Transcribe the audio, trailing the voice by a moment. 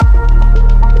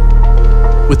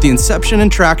With the inception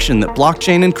and traction that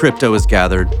blockchain and crypto has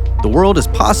gathered, the world is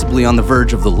possibly on the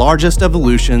verge of the largest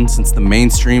evolution since the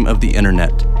mainstream of the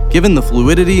internet. Given the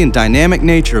fluidity and dynamic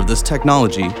nature of this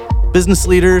technology, business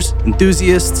leaders,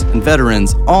 enthusiasts, and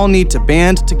veterans all need to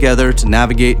band together to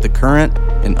navigate the current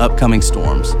and upcoming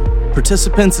storms.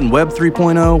 Participants in Web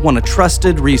 3.0 want a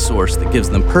trusted resource that gives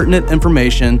them pertinent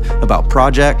information about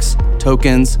projects,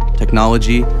 tokens,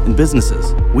 technology, and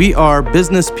businesses. We are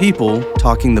business people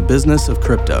talking the business of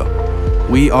crypto.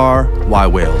 We are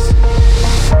yWhales.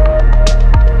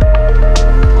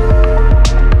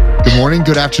 Good morning,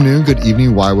 good afternoon, good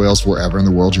evening, yWhales, wherever in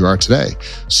the world you are today.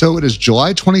 So it is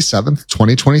July 27th,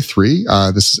 2023.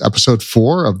 This is episode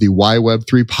 4 of the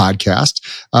yWeb3 podcast.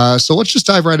 So let's just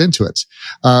dive right into it.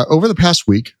 Over the past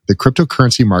week, the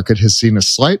cryptocurrency market has seen a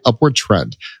slight upward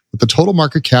trend, with the total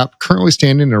market cap currently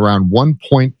standing at around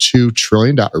 $1.2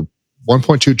 trillion.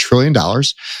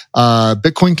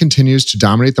 Bitcoin continues to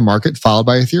dominate the market, followed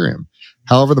by Ethereum.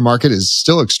 However, the market is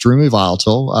still extremely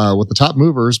volatile, with the top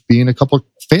movers being a couple of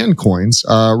fan coins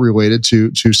related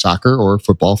to soccer or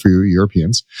football for you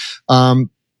Europeans,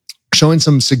 showing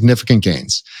some significant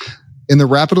gains. In the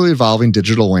rapidly evolving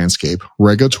digital landscape,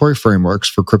 regulatory frameworks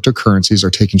for cryptocurrencies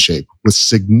are taking shape, with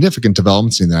significant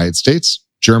developments in the United States,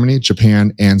 Germany,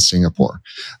 Japan, and Singapore.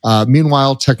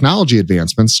 Meanwhile, technology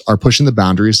advancements are pushing the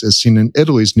boundaries, as seen in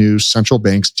Italy's new central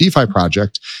bank's DeFi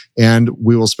project, and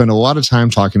we will spend a lot of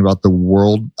time talking about the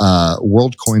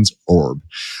WorldCoin's orb,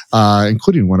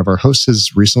 including one of our hosts has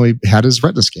recently had his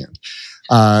retina scanned.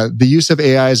 The use of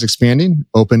AI is expanding.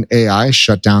 OpenAI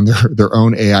shut down their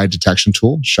own AI detection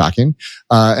tool, shocking,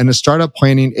 and a startup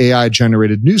planning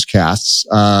AI-generated newscasts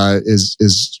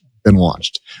is been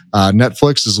launched.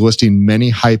 Netflix is listing many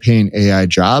high-paying AI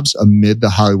jobs amid the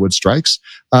Hollywood strikes.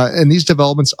 And these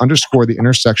developments underscore the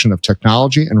intersection of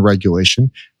technology and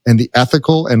regulation and the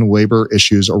ethical and labor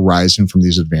issues arising from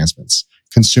these advancements.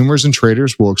 Consumers and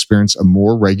traders will experience a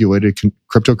more regulated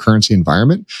cryptocurrency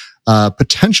environment,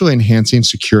 potentially enhancing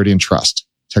security and trust.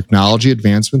 Technology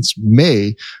advancements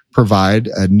may provide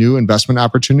new investment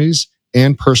opportunities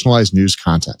and personalized news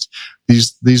content.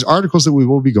 These articles that we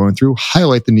will be going through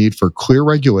highlight the need for clear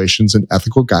regulations and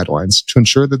ethical guidelines to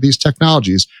ensure that these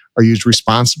technologies are used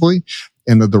responsibly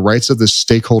and that the rights of the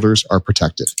stakeholders are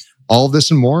protected. All of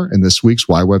this and more in this week's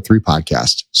yWeb3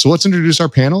 podcast. So let's introduce our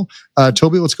panel.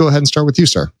 Toby, let's go ahead and start with you,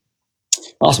 sir.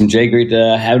 Awesome, Jay. Great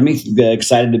having me.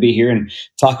 Excited to be here and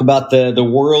talk about the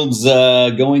world's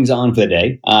goings on for the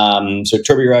day. So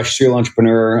Toby Rush, serial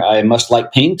entrepreneur. I must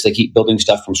like pain because I keep building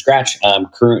stuff from scratch.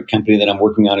 Current company that I'm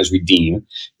working on is Redeem.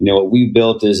 What we've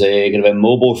built is a kind of a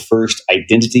mobile-first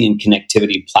identity and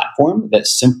connectivity platform that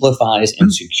simplifies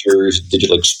and secures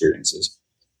digital experiences.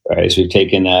 Right, so we've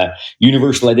taken a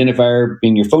universal identifier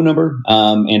being your phone number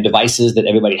and devices that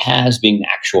everybody has being the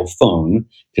actual phone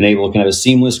to enable kind of a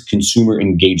seamless consumer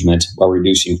engagement while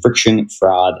reducing friction,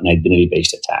 fraud, and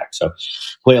identity-based attacks. So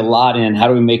play a lot in how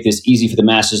do we make this easy for the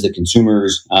masses, the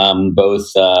consumers, both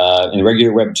in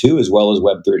regular Web 2 as well as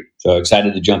Web 3. So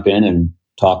excited to jump in and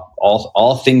talk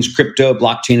all things crypto,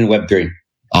 blockchain, and Web 3.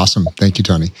 Awesome. Thank you,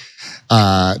 Tony.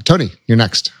 Tony, you're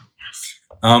next.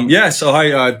 So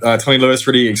hi, Tony Lewis,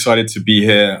 really excited to be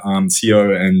here.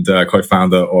 CEO and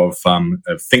co-founder of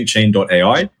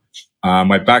ThinkChain.ai.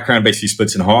 My background basically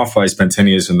splits in half. I spent 10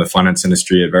 years in the finance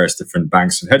industry at various different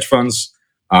banks and hedge funds.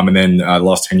 And then the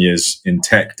last 10 years in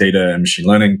tech, data, and machine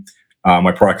learning.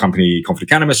 My prior company,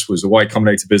 Confident Cannabis, was a Y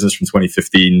Combinator business from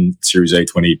 2015, Series A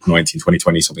 2019,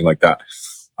 2020, something like that.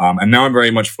 And now I'm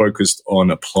very much focused on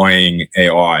applying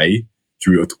AI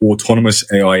through autonomous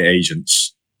AI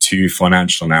agents to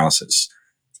financial analysis.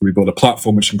 We built a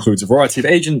platform which includes a variety of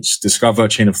agents, Discover,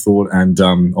 Chain of Thought, and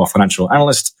our financial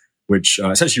analyst, which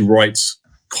essentially writes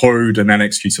code and then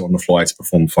executes it on the fly to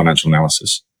perform financial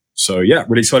analysis. So yeah,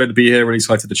 really excited to be here, really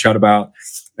excited to chat about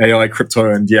AI, crypto,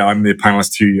 and yeah, I'm the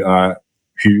panelist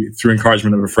who through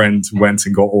encouragement of a friend, went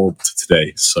and got orbed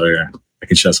today. So I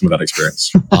can share some of that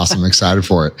experience. Awesome, excited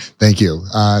for it. Thank you.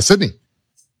 Sydney.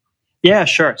 Yeah,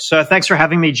 sure. So thanks for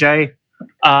having me, Jay.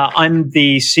 I'm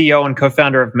the CEO and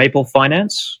co-founder of Maple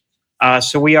Finance.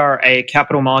 So we are a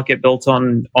capital market built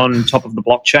on top of the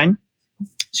blockchain.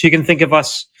 So you can think of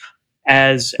us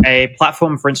as a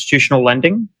platform for institutional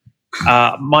lending.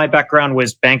 My background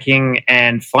was banking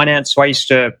and finance. So I used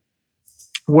to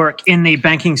work in the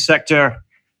banking sector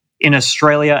in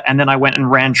Australia, and then I went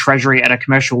and ran treasury at a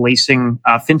commercial leasing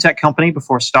fintech company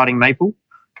before starting Maple.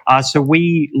 So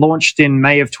we launched in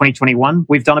May of 2021.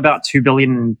 We've done about $2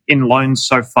 billion in loans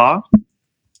so far.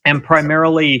 And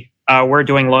primarily, we're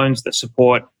doing loans that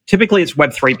support, typically it's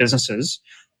Web3 businesses.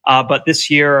 But this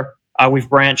year, we've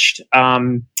branched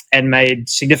and made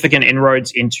significant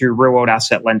inroads into real-world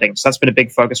asset lending. So that's been a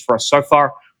big focus for us so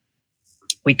far.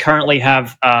 We currently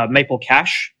have Maple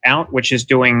Cash out, which is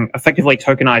doing effectively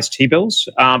tokenized T-bills,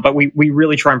 but we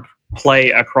really try and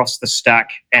play across the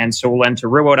stack. And so we'll lend to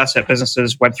real-world asset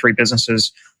businesses, Web3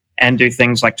 businesses, and do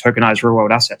things like tokenized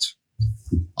real-world assets.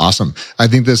 Awesome. I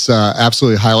think this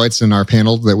absolutely highlights in our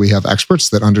panel that we have experts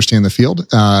that understand the field.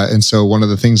 And so one of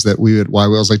the things that we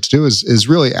always like to do is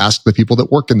really ask the people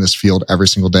that work in this field every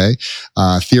single day.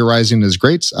 Theorizing is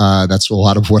great. That's a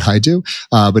lot of what I do.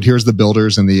 But here's the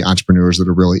builders and the entrepreneurs that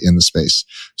are really in the space.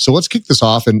 So let's kick this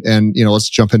off and let's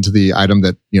jump into the item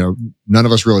that, none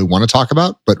of us really want to talk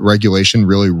about, but regulation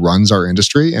really runs our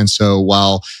industry. And so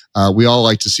while we all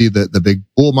like to see the big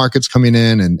bull markets coming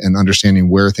in and understanding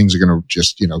where things are going to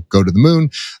just, go to the moon.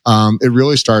 It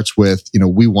really starts with,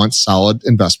 we want solid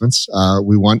investments.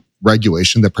 We want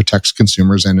regulation that protects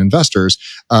consumers and investors.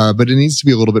 But it needs to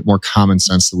be a little bit more common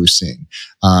sense than we've seen.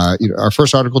 Our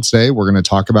first article today we're going to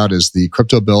talk about is the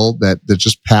crypto bill that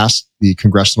just passed the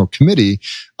congressional committee,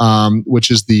 which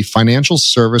is the Financial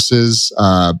Services,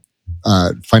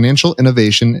 Financial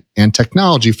Innovation and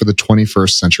Technology for the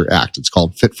 21st Century Act. It's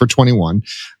called Fit for 21.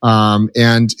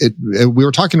 And we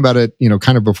were talking about it,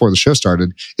 kind of before the show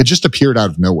started. It just appeared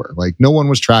out of nowhere. Like no one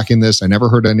was tracking this. I never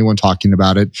heard anyone talking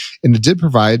about it. And it did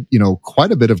provide,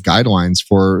 quite a bit of guidelines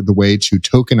for the way to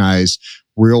tokenize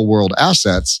real world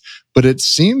assets. But it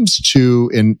seems to,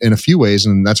 in a few ways,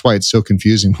 and that's why it's so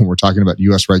confusing when we're talking about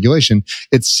U.S. regulation,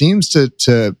 it seems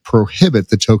to prohibit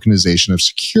the tokenization of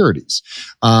securities.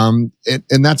 And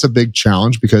that's a big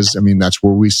challenge because, that's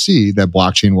where we see that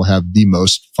blockchain will have the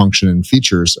most function and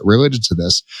features related to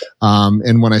this.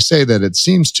 And when I say that it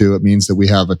seems to, it means that we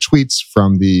have tweets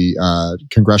from the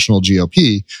congressional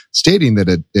GOP stating that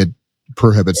it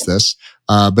prohibits this.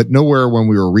 But nowhere when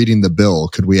we were reading the bill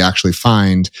could we actually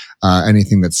find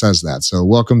anything that says that. So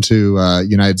welcome to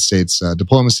United States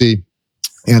diplomacy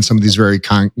and some of these very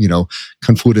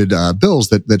convoluted bills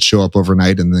that show up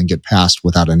overnight and then get passed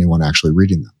without anyone actually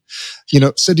reading them.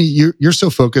 Sydney, you're so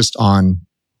focused on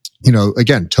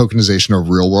again, tokenization of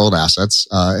real world assets.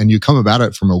 And you come about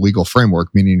it from a legal framework,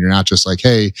 meaning you're not just like,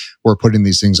 hey, we're putting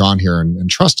these things on here and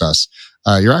trust us.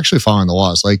 You're actually following the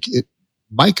laws.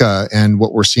 MiCA and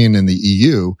what we're seeing in the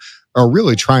EU are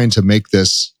really trying to make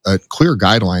this a clear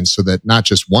guideline so that not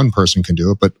just one person can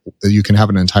do it, but you can have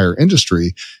an entire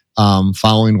industry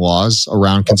following laws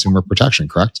around consumer protection,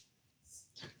 correct?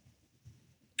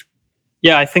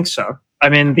 Yeah, I think so.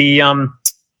 One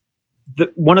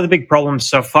of the big problems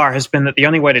so far has been that the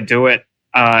only way to do it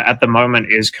at the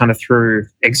moment is kind of through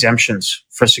exemptions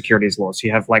for securities laws.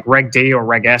 You have like Reg D or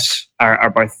Reg S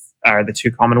are the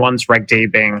two common ones. Reg D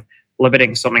being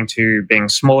limiting something to being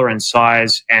smaller in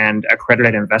size and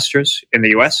accredited investors in the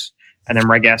US, and then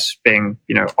Reg S being,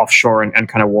 offshore and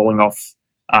kind of walling off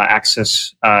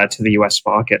access to the US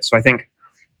market. So I think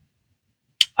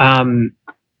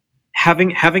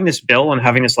having this bill and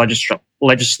having this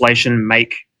legislation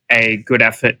make a good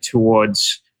effort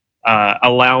towards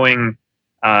allowing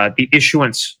the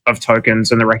issuance of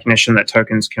tokens and the recognition that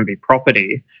tokens can be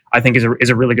property, I think is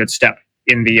a really good step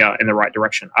in the right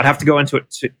direction. I'd have to go into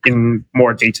it in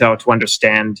more detail to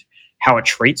understand how it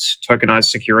treats tokenized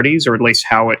securities, or at least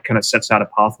how it kind of sets out a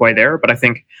pathway there. But I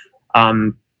think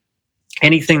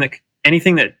anything that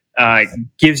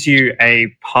gives you a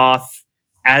path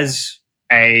as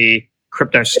a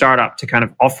crypto startup to kind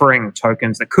of offering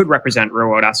tokens that could represent real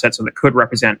world assets and that could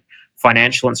represent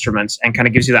financial instruments, and kind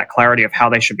of gives you that clarity of how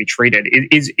they should be treated,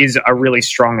 is a really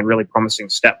strong and really promising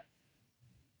step.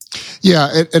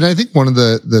 Yeah, and I think one of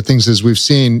the things is we've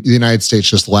seen the United States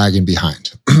just lagging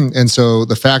behind. And so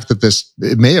the fact that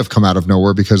it may have come out of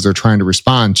nowhere because they're trying to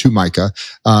respond to MiCA,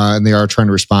 and they are trying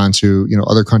to respond to,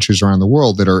 other countries around the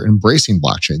world that are embracing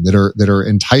blockchain, that are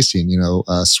enticing,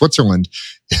 Switzerland,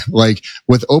 like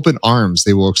with open arms,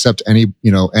 they will accept any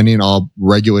and all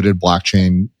regulated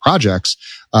blockchain projects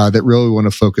that really want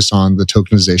to focus on the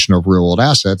tokenization of real world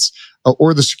assets,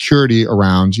 or the security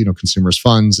around, consumers'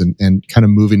 funds and kind of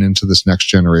moving into this next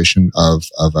generation of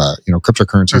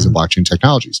cryptocurrencies and blockchain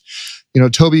technologies.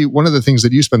 Toby, one of the things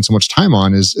that you spend so much time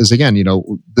on is again,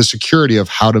 the security of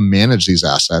how to manage these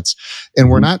assets. And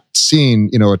we're not seeing,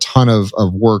 a ton of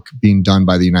work being done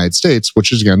by the United States,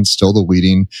 which is again, still the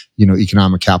leading,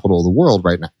 economic capital of the world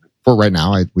right now.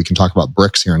 We can talk about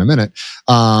BRICS here in a minute.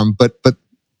 But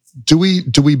do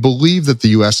we believe that the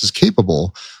U.S. is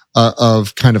capable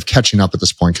of kind of catching up at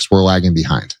this point because we're lagging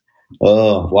behind?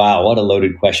 Oh, wow. What a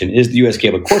loaded question. Is the U.S.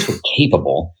 capable? Of course we're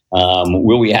capable.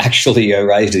 Will we actually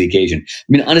rise to the occasion? I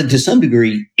mean, to some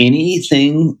degree,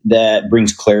 anything that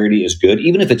brings clarity is good.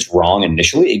 Even if it's wrong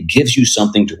initially, it gives you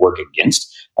something to work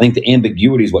against. I think the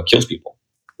ambiguity is what kills people,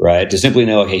 right? To simply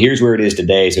know, okay, here's where it is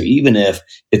today. So even if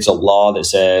it's a law that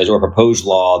says, or a proposed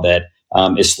law that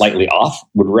is slightly off,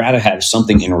 would rather have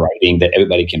something in writing that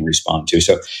everybody can respond to.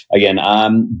 So again,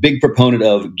 I'm big proponent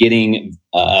of getting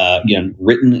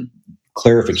written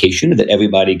clarification that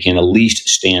everybody can at least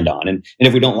stand on. And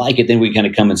if we don't like it, then we kind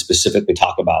of come and specifically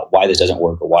talk about why this doesn't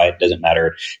work or why it doesn't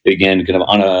matter. But again, kind of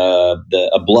on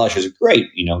a blush is great,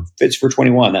 fits for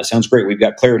 21. That sounds great. We've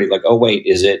got clarity. Like, oh, wait,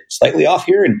 is it slightly off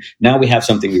here? And now we have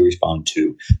something we respond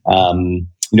to.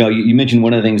 You mentioned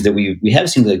one of the things that we have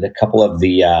seen, like a couple of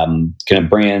the kind of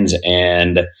brands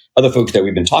and other folks that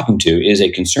we've been talking to is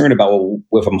a concern about, well,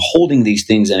 if I'm holding these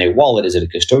things in a wallet, is it a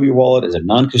custodial wallet? Is it a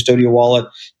non-custodial wallet?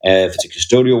 If it's a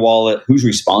custodial wallet, who's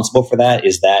responsible for that?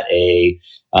 Is that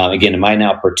again, am I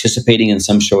now participating in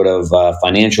some sort of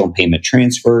financial and payment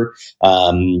transfer?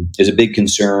 Is a big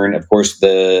concern. Of course,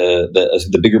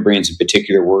 the bigger brands in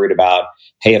particular worried about,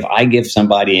 hey, if I give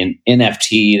somebody an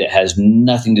NFT that has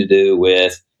nothing to do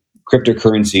with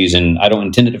cryptocurrencies and I don't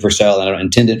intend it for sale and I don't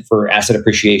intend it for asset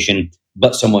appreciation,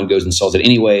 but someone goes and sells it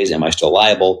anyways, am I still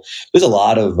liable? There's a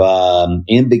lot of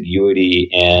ambiguity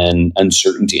and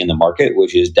uncertainty in the market,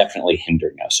 which is definitely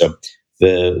hindering us. So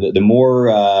the more,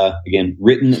 again,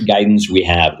 written guidance we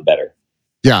have, the better.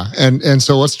 Yeah. And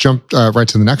so let's jump right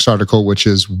to the next article, which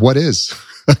is, what is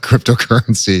a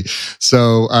cryptocurrency?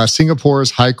 So Singapore's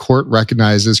High Court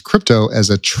recognizes crypto as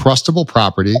a trustable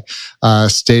property,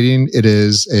 stating it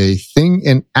is a thing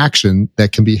in action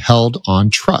that can be held on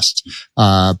trust.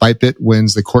 Bybit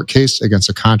wins the court case against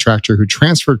a contractor who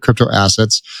transferred crypto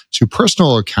assets to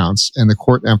personal accounts, and the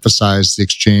court emphasized the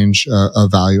exchange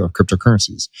of value of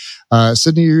cryptocurrencies.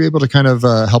 Sydney, are you able to kind of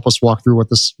help us walk through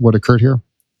what occurred here?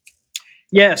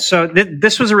 Yeah, so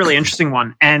this was a really interesting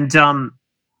one. And the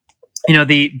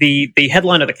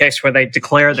headline of the case where they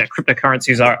declare that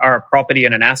cryptocurrencies are a property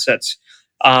and an assets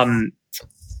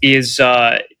is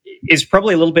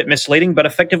probably a little bit misleading. But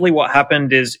effectively, what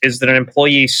happened is that an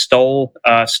employee stole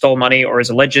money, or is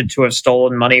alleged to have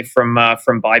stolen money from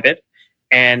Bybit,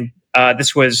 and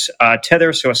this was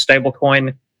Tether, so a stable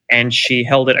coin, and she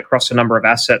held it across a number of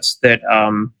assets that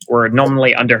were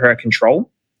nominally under her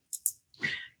control.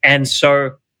 And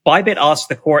so Bybit asked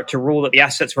the court to rule that the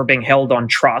assets were being held on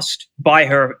trust by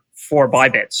her for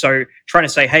Bybit. So trying to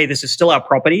say, hey, this is still our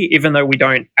property, even though we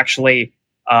don't actually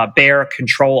bear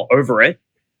control over it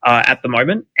at the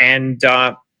moment. And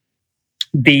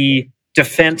the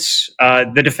defense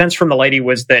from the lady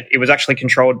was that it was actually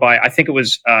controlled by, I think it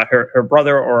was her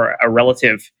brother or a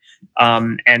relative.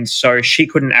 And so she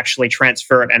couldn't actually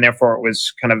transfer it, and therefore it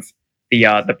was kind of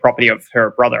the property of her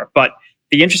brother. But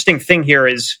the interesting thing here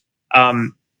is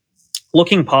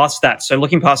looking past that. So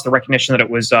looking past the recognition that it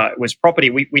was property,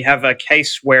 we have a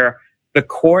case where the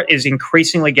court is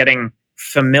increasingly getting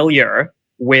familiar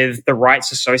with the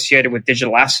rights associated with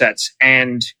digital assets.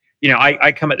 And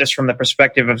I come at this from the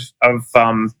perspective of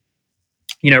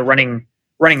running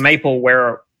Maple,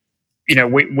 where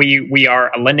we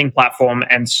are a lending platform,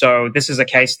 and so this is a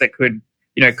case that could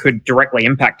directly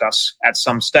impact us at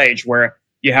some stage, where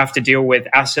you have to deal with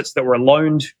assets that were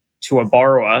loaned to a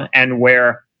borrower, and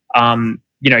where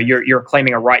you're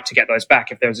claiming a right to get those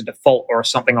back if there's a default or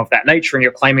something of that nature, and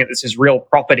you're claiming that this is real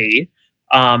property,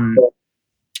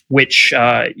 which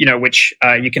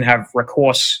you can have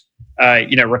recourse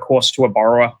to a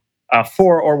borrower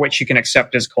for, or which you can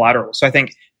accept as collateral. So I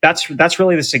think that's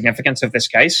really the significance of this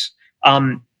case.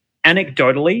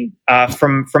 Anecdotally,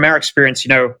 from our experience,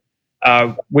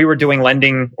 we were doing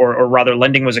lending, or rather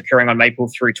lending was occurring on Maple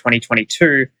through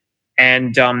 2022.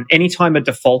 And anytime a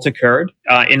default occurred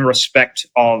in respect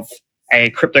of a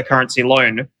cryptocurrency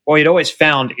loan, what we'd always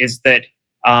found is that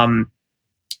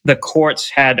the courts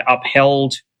had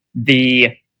upheld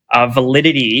the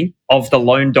validity of the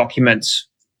loan documents,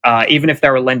 even if they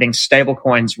were lending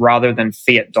stablecoins rather than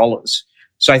fiat dollars.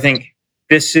 So I think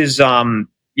this is,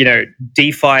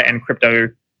 DeFi and crypto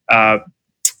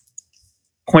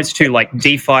points to like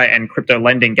DeFi and crypto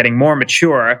lending getting more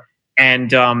mature,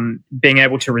 and being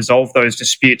able to resolve those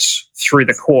disputes through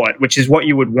the court, which is what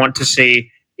you would want to see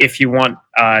if you want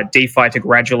DeFi to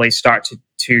gradually start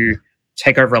to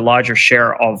take over a larger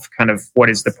share of kind of what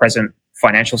is the present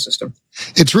financial system.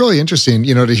 It's really interesting,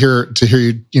 to hear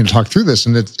you, talk through this,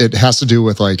 and it has to do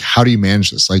with like, how do you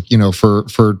manage this? Like,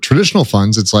 for traditional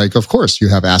funds, it's like, of course, you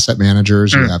have asset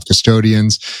managers, you have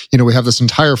custodians, we have this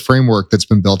entire framework that's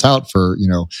been built out for,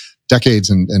 decades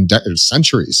and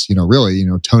centuries. Really,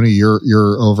 Tony,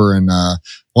 you're over in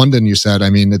London. You said, I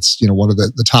mean, it's one of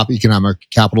the top economic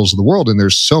capitals of the world, and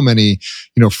there's so many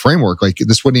framework. Like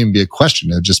this wouldn't even be a question.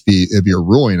 It'd be a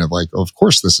ruling of like, oh, of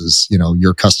course, this is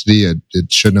your custody.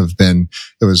 It shouldn't have been.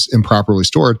 It was improperly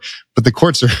stored. But the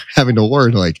courts are having to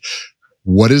learn like,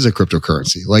 what is a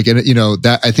cryptocurrency? Like, and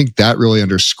that I think that really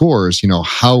underscores,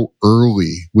 how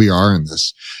early we are in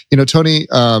this. Tony,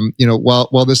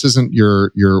 while this isn't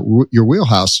your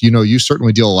wheelhouse, you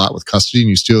certainly deal a lot with custody, and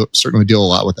you still certainly deal a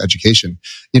lot with education.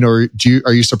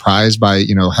 Are you surprised by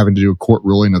having to do a court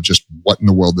ruling of just what in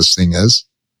the world this thing is?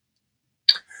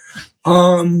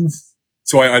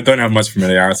 So I don't have much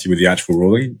familiarity with the actual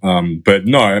ruling, but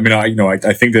no, I mean,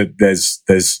 I think that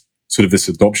there's sort of this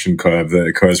adoption curve that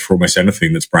occurs for almost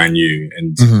anything that's brand new,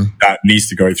 and that needs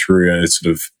to go through a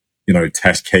sort of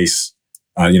test case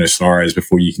scenarios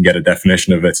before you can get a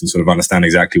definition of it and sort of understand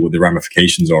exactly what the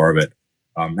ramifications are of it.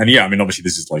 And yeah, I mean, obviously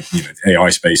this is like AI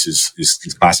space is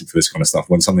classic for this kind of stuff.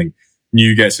 When something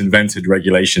new gets invented,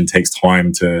 regulation takes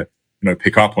time to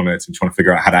pick up on it and trying to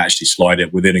figure out how to actually slide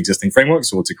it within existing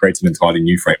frameworks or to create an entirely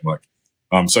new framework.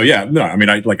 So yeah, no, I mean,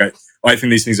 I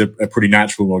think these things are pretty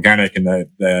natural and organic, and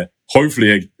they're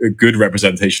hopefully a good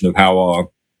representation of how our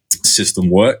system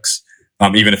works.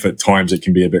 Even if at times it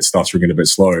can be a bit stuttering and a bit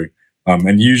slow.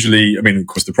 And usually, I mean, of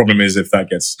course, the problem is if that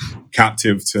gets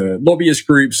captive to lobbyist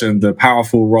groups and the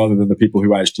powerful rather than the people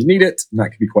who actually need it, that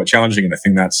can be quite challenging. And I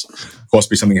think that's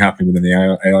possibly something happening within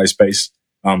the AI space.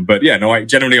 But yeah, no,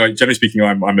 generally speaking,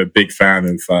 I'm a big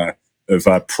fan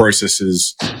of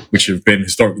processes which have been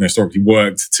historically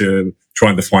worked to try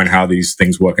and define how these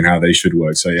things work and how they should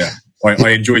work. So yeah, I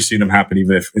enjoy seeing them happen,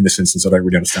 even if in this instance I don't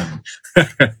really understand them.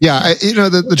 Yeah,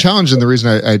 the challenge and the reason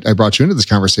I brought you into this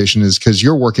conversation is because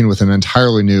you're working with an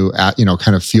entirely new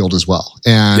kind of field as well,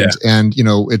 and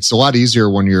it's a lot easier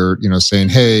when you're saying,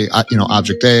 hey,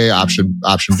 object A,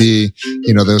 option B,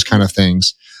 those kind of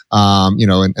things.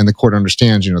 And the court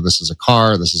understands, this is a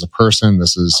car, this is a person,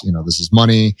 this is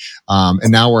money.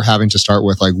 And now we're having to start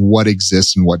with like what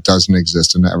exists and what doesn't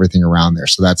exist and everything around there.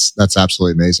 So that's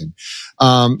absolutely amazing.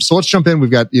 So let's jump in.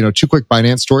 We've got, 2 quick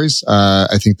Binance stories,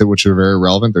 I think that which are very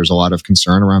relevant. There's a lot of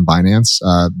concern around Binance,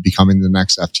 becoming the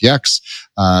next FTX,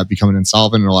 becoming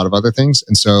insolvent and a lot of other things.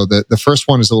 And so the first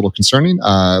one is a little concerning.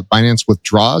 Binance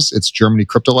withdraws its Germany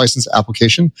crypto license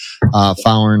application,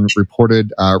 following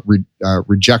reported,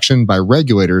 rejection by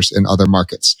regulators in other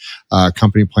markets.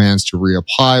 Company plans to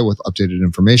reapply with updated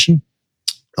information.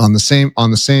 On the same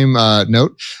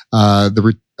note,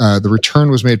 the return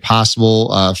was made possible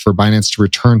for Binance to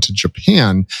return to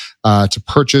Japan to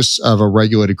purchase of a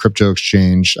regulated crypto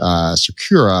exchange,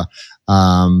 Secura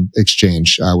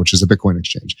exchange, which is a Bitcoin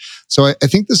exchange. So I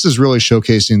think this is really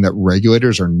showcasing that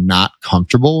regulators are not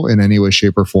comfortable in any way,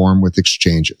 shape, or form with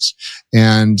exchanges.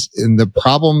 And in the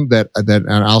problem that and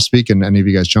I'll speak and any of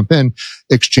you guys jump in,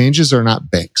 exchanges are not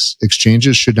banks.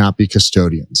 Exchanges should not be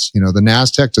custodians. The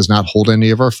NASDAQ does not hold any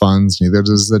of our funds, neither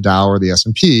does the Dow or the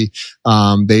S&P.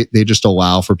 They just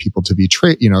allow for people to be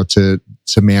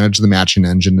to manage the matching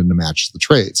engine and to match the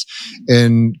trades.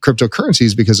 In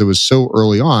cryptocurrencies, because it was so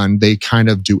early on, they kind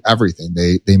of do everything.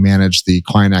 They manage the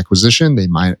client acquisition, they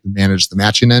manage the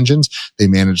matching engines, they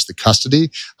manage the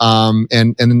custody,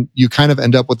 and then you kind of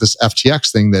end up with this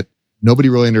FTX thing that nobody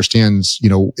really understands.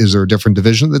 Is there a different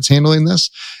division that's handling this?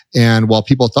 And while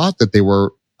people thought that they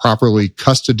were properly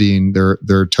custodying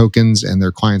their tokens and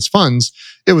their clients' funds,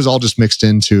 it was all just mixed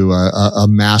into a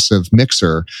massive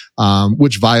mixer,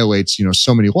 which violates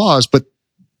so many laws. But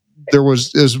it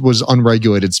was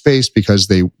unregulated space because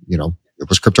it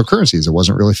was cryptocurrencies. It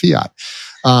wasn't really fiat.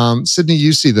 Sydney,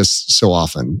 you see this so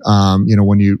often.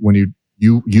 When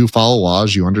you follow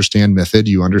laws, you understand MiFID,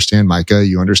 you understand MiCA,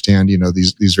 you understand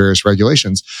these various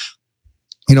regulations.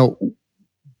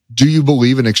 Do you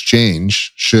believe an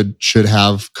exchange should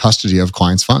have custody of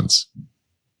clients' funds?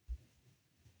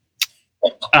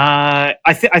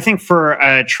 I think for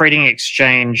a trading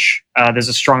exchange, there's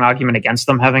a strong argument against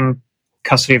them having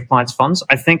custody of clients' funds.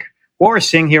 I think what we're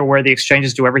seeing here, where the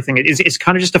exchanges do everything, it's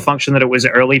kind of just a function that it was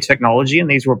early technology and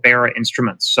these were bearer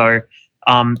instruments. So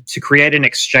to create an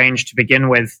exchange to begin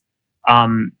with,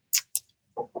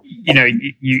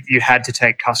 you had to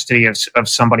take custody of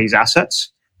somebody's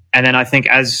assets. And then I think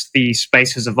as the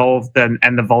space has evolved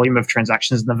and the volume of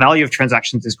transactions and the value of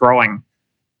transactions is growing,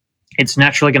 it's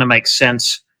naturally going to make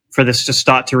sense for this to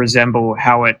start to resemble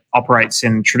how it operates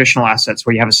in traditional assets,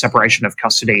 where you have a separation of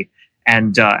custody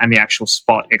and the actual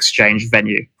spot exchange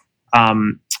venue.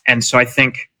 And so I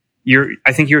think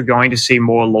I think you're going to see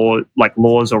more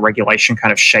laws or regulation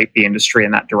kind of shape the industry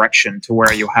in that direction, to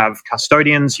where you have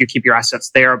custodians, you keep your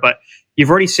assets there, but you've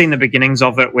already seen the beginnings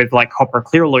of it with like Copper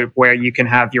Clear Loop, where you can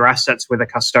have your assets with a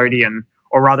custodian,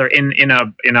 or rather in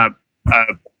a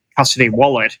custody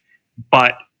wallet,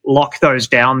 but lock those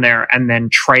down there and then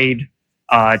trade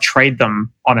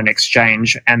them on an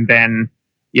exchange, and then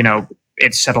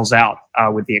it settles out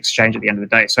with the exchange at the end of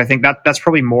the day. So I think that's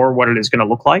probably more what it is going to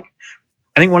look like.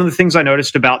 I think one of the things I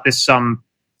noticed about this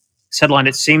headline,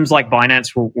 it seems like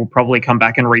Binance will probably come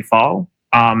back and refile,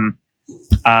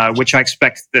 which I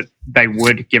expect that they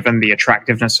would, given the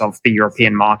attractiveness of the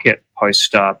European market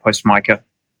post MiCA.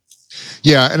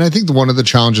 Yeah, and I think one of the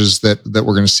challenges that we're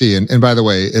going to see, and by the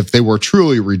way, if they were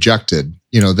truly rejected,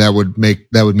 that would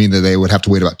mean that they would have to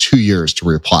wait about 2 years to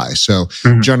reapply. So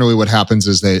generally, what happens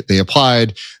is they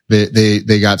applied,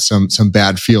 they got some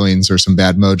bad feelings or some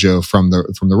bad mojo from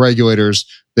the regulators.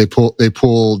 They pull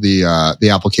the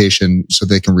application so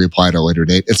they can reapply at a later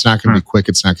date. It's not going to be quick.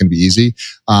 It's not going to be easy.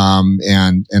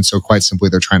 And so quite simply,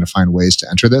 they're trying to find ways to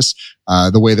enter this.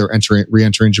 The way they're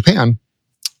re-entering Japan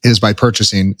is by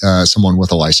purchasing someone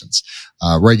with a license.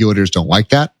 Regulators don't like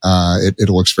that. It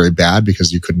looks very bad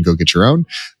because you couldn't go get your own.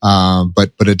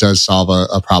 But it does solve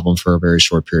a problem for a very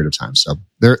short period of time. So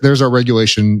there's our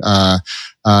regulation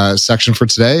section for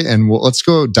today, and let's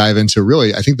go dive into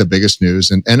really, I think, the biggest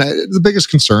news and the biggest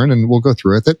concern, and we'll go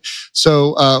through with it.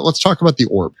 So let's talk about the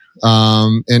orb.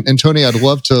 And Tony, I'd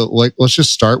love to let's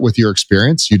just start with your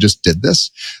experience. You just did this.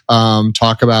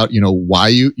 Talk about why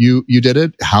you did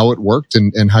it, how it worked,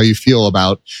 and how you feel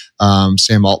about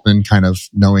Sam Altman kind of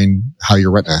knowing how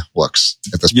your retina looks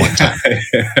at this point in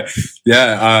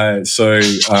time. So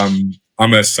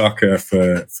I'm a sucker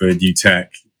for new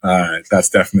tech. That's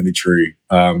definitely true.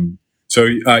 So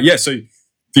the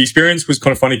experience was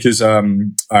kind of funny because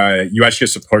you actually are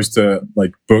supposed to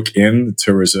book in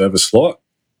to reserve a slot.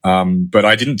 But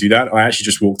I didn't do that. I actually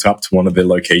just walked up to one of the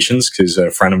locations because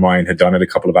a friend of mine had done it a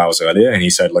couple of hours earlier, and he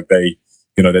said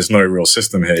there's no real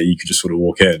system here. You could just sort of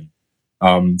walk in.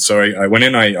 So I went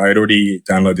in, I had already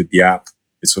downloaded the app.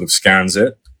 It sort of scans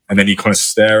it, and then you kind of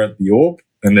stare at the orb,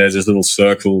 and there's this little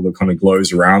circle that kind of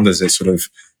glows around as it sort of,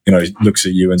 looks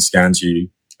at you and scans you.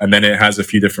 And then it has a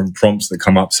few different prompts that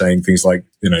come up saying things like,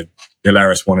 the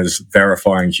hilarious one is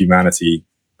verifying humanity,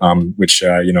 which,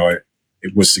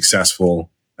 it was successful.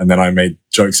 And then I made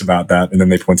jokes about that. And then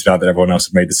they pointed out that everyone else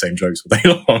had made the same jokes all day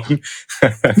long.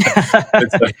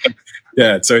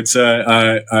 So it's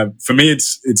for me,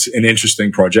 it's an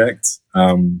interesting project.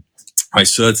 I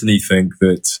certainly think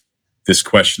that this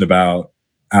question about,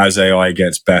 as AI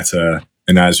gets better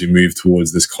and as we move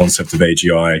towards this concept of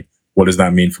AGI, what does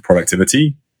that mean for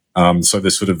productivity? So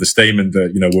there's sort of the statement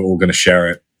that, we're all going to share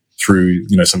it through,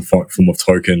 some form of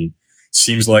token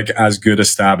seems like as good a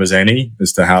stab as any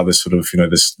as to how this sort of,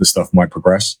 this stuff might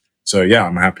progress. So yeah,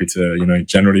 I'm happy to,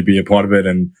 generally be a part of it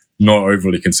and not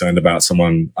overly concerned about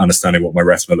someone understanding what my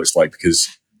retina looks like, because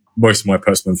most of my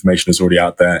personal information is already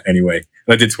out there anyway.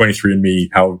 And I did 23andMe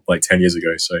 10 years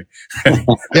ago. So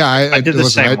yeah, I did the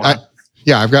same one.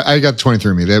 I got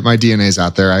 23andMe. My DNA is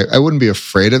out there. I wouldn't be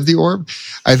afraid of the orb.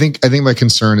 I think my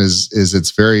concern is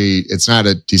it's not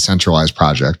a decentralized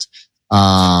project.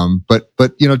 But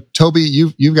Toby,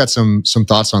 you've got some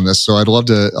thoughts on this, so I'd love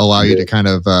to allow you to kind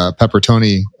of pepper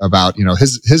Tony about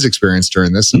his experience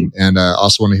during this, and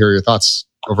also want to hear your thoughts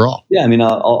overall. Yeah, I mean,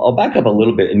 I'll back up a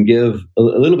little bit and give a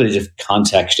little bit of just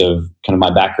context of kind of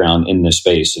my background in this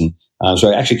space, and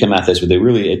so I actually come at this with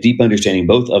a deep understanding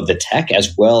both of the tech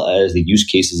as well as the use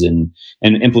cases and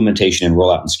implementation and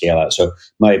rollout and scale out. So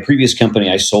my previous company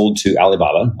I sold to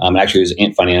Alibaba. Actually, it was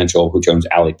Ant Financial, which owns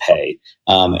Alipay.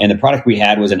 And the product we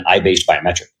had was an eye-based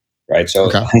biometric, right?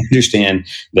 So I understand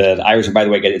the iris, and by the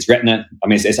way, it's retina. I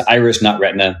mean, it's iris, not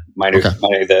retina.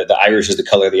 The iris is the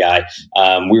color of the eye.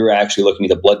 We were actually looking at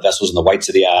the blood vessels in the whites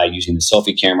of the eye using the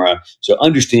selfie camera. So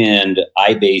understand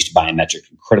eye-based biometrics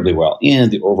incredibly well in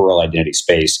the overall identity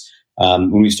space.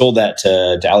 When we sold that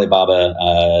to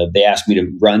Alibaba, they asked me to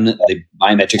run the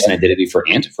biometrics and identity for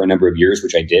Ant for a number of years,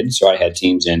 which I did. So I had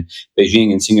teams in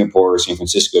Beijing and Singapore, San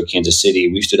Francisco, Kansas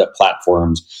City. We stood up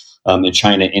platforms in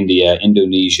China, India,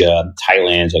 Indonesia,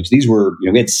 Thailand. These were,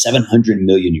 we had 700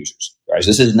 million users. Right? So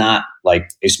this is not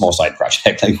like a small side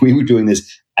project. We were doing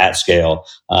this at scale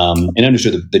and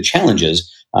understood the challenges.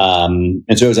 And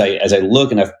so as I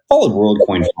look, and I've followed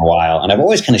WorldCoin for a while, and I've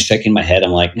always kind of shaking my head.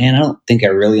 I'm like, man, I don't think I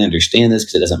really understand this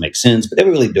because it doesn't make sense. But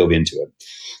never really dove into it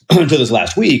until this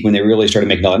last week when they really started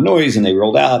making a lot of noise and they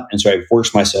rolled out. And so I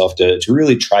forced myself to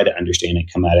really try to understand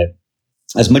it, come at it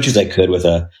as much as I could with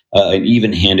an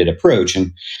even-handed approach.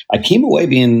 And I came away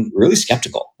being really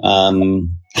skeptical.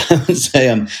 I would say,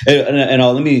 and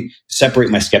let me separate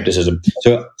my skepticism.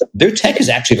 So their tech is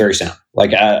actually very sound.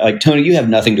 Like Tony, you have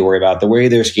nothing to worry about. The way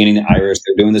they're scanning the iris,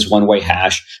 they're doing this one-way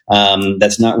hash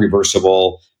that's not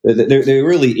reversible. There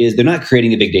really is. They're not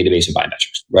creating a big database of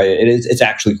biometrics, right? It's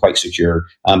actually quite secure.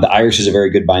 The iris is a very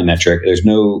good biometric. There's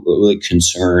no really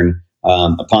concern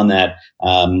upon that.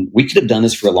 We could have done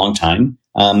this for a long time.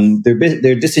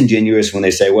 They're disingenuous when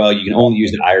they say, well, you can only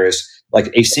use the iris. Like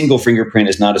a single fingerprint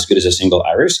is not as good as a single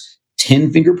iris.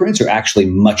 10 fingerprints are actually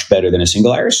much better than a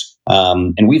single iris.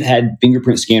 And we've had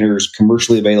fingerprint scanners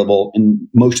commercially available in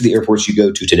most of the airports you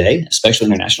go to today, especially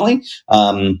internationally,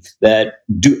 that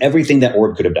do everything that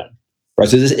Orb could have done. Right?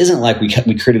 So this isn't like we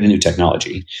created a new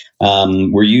technology.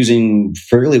 We're using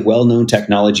fairly well-known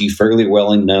technology, fairly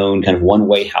well-known kind of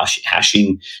one-way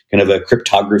hashing, kind of a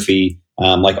cryptography,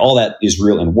 like all that is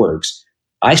real and works.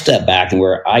 I step back, and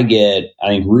where I get, I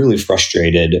think, really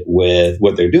frustrated with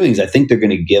what they're doing is I think they're going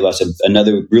to give us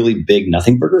another really big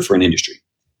nothing burger for an industry,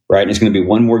 right? And it's going to be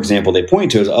one more example they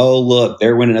point to is, oh, look,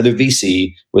 there went another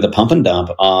VC with a pump and dump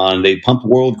on the pump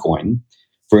world coin.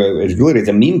 It's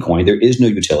a meme coin. There is no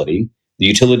utility. The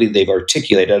utility they've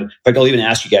articulated. In fact, I'll even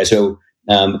ask you guys, so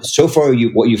far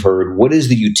what you've heard, what is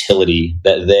the utility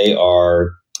that they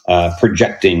are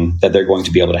projecting that they're going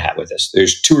to be able to have with this?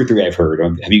 There's 2 or 3 I've heard.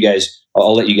 Have you guys?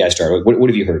 I'll let you guys start. What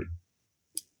have you heard?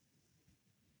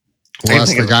 We'll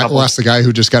ask the guy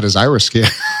who just got his iris scan.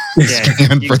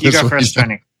 Yeah, you go first,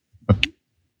 Tony.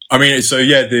 I mean, so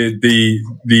yeah,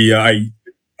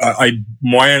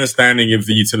 my understanding of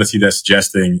the utility they're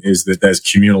suggesting is that there's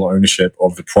communal ownership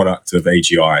of the product of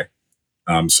AGI.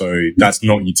 So that's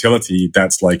not utility.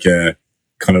 That's like a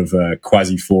kind of a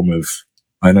quasi form of,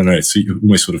 I don't know, it's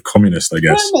almost sort of communist, I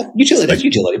guess. Well, utility, that's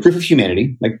utility, proof of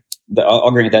humanity. Like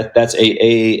I'll grant that that's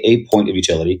a point of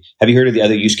utility. Have you heard of the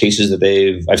other use cases that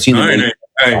I've seen?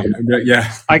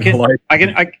 Yeah, I can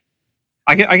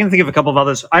think of a couple of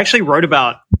others. I actually wrote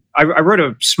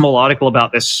a small article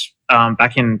about this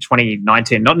back in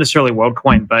 2019, not necessarily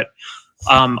WorldCoin, but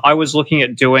I was looking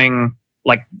at doing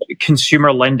like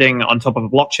consumer lending on top of a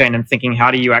blockchain and thinking,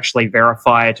 how do you actually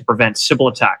verify to prevent Sybil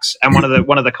attacks? And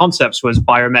one of the concepts was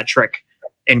biometric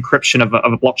encryption of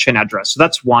a blockchain address. So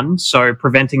that's one. So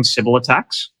preventing Sybil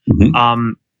attacks.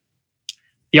 Mm-hmm.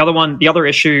 The other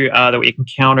issue that we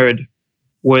encountered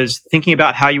was thinking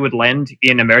about how you would lend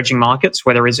in emerging markets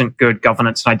where there isn't good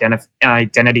governance and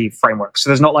identity framework. So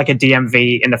there's not like a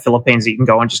DMV in the Philippines that you can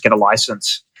go and just get a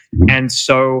license. And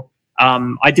so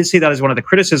I did see that as one of the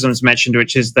criticisms mentioned,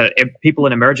 which is that people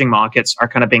in emerging markets are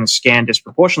kind of being scanned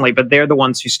disproportionately, but they're the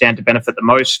ones who stand to benefit the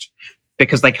most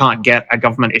because they can't get a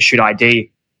government-issued ID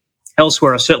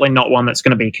elsewhere, or certainly not one that's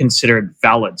going to be considered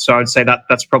valid. So I would say that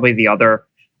that's probably the other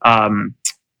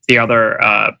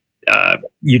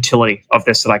utility of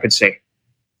this that I could see.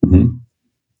 Mm-hmm.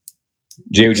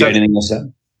 Jay, would you have anything else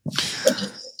to add?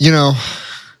 You know,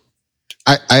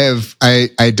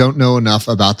 I don't know enough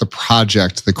about the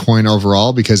project, the coin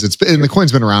overall, because the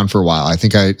coin's been around for a while. I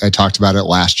think I talked about it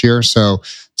last year. So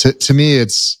to me,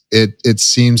 it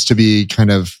seems to be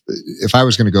kind of, if I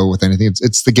was going to go with anything,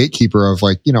 it's the gatekeeper of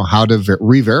like, you know, how to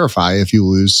re-verify if you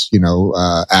lose, you know,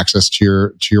 access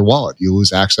to your wallet, you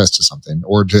lose access to something,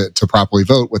 or to properly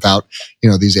vote without, you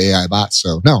know, these AI bots.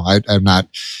 So no, I'm not.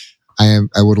 I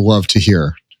would love to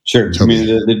hear. Sure. I mean,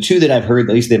 the 2 that I've heard,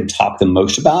 at least them talk the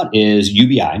most about, is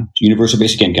UBI, Universal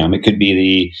Basic Income. It could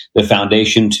be the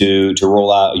foundation to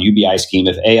roll out a UBI scheme.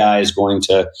 If AI is going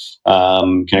to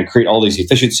kind of create all these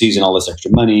efficiencies and all this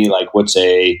extra money, like what's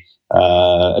a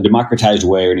democratized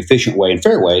way or an efficient way and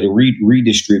fair way to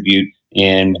redistribute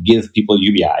and give people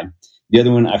UBI. The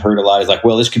other one I've heard a lot is like,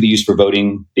 well, this could be used for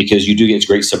voting because you do get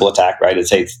great Sybil attack, right?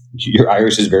 It's your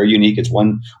iris is very unique. It's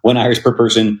one iris per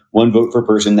person, one vote per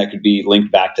person that could be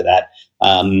linked back to that.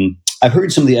 I've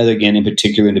heard some of the other, again, in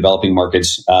particular in developing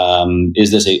markets,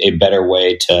 is this a better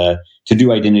way to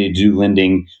do identity, to do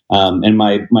lending? And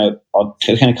I'll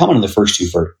kind of comment on the first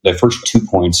 2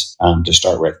 points to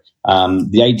start with.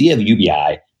 The idea of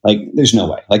UBI. Like, there's no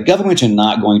way. Like, governments are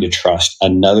not going to trust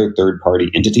another third-party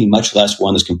entity, much less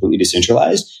one that's completely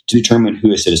decentralized, to determine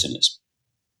who a citizen is.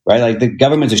 Right? Like,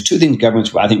 there's 2 things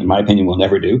governments, I think, in my opinion, will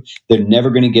never do. They're never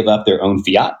going to give up their own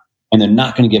fiat, and they're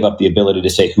not going to give up the ability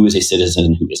to say who is a citizen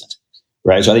and who isn't.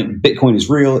 Right? So I think Bitcoin is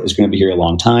real. It's going to be here a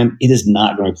long time. It is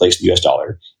not going to replace the US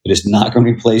dollar. It is not going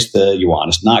to replace the yuan.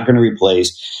 It's not going to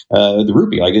replace the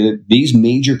rupee. Like, these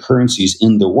major currencies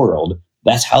in the world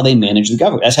that's how they manage the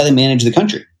government. That's how they manage the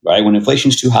country, right? When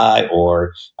inflation's too high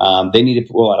or they need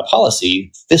to roll out a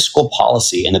policy, fiscal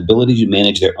policy and ability to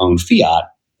manage their own fiat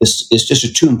is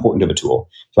just too important of a tool.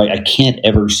 So I can't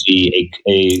ever see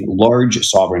a large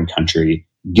sovereign country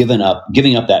giving up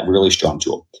that really strong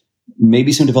tool.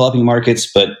 Maybe some developing markets,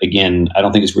 but again, I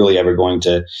don't think it's really ever going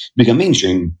to become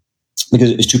mainstream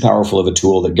because it's too powerful of a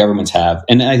tool that governments have,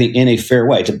 and I think in a fair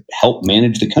way to help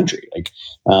manage the country. Like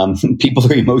people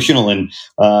are emotional, and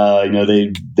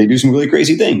they do some really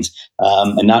crazy things,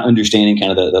 and not understanding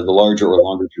kind of the larger or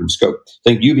longer term scope. I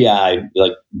think UBI,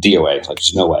 like DOA, like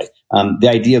there's no way. The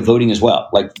idea of voting as well,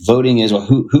 like voting is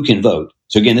who can vote.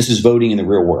 So again, this is voting in the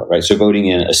real world, right? So voting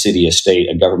in a city, a state,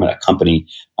 a government, a company,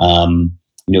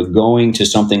 going to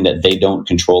something that they don't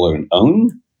control or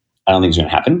own. I don't think it's going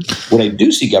to happen. What I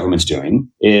do see governments doing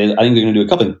is I think they're going to do a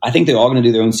couple. I think they're all going to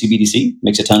do their own CBDC.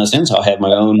 Makes a ton of sense. I'll have my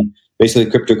own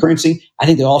basically cryptocurrency. I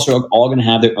think they're also all going to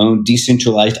have their own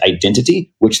decentralized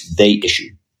identity, which they issue,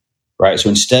 right? So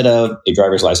instead of a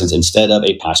driver's license, instead of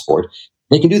a passport,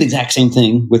 they can do the exact same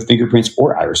thing with fingerprints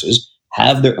or irises,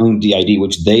 have their own DID,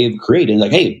 which they've created.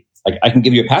 Like, hey, I can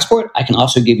give you a passport. I can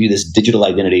also give you this digital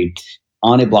identity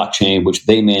on a blockchain, which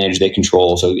they manage, they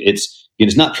control. So it's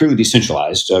not truly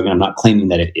decentralized. So again, I'm not claiming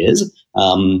that it is.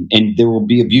 And there will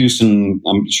be abuse, and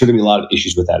I'm sure there'll be a lot of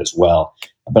issues with that as well.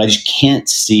 But I just can't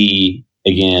see,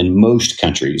 again, most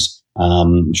countries,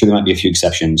 I'm sure there might be a few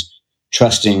exceptions,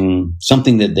 trusting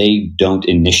something that they don't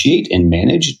initiate and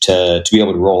manage to be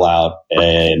able to roll out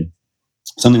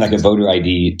something like a voter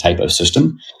ID type of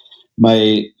system.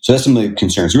 So that's some of the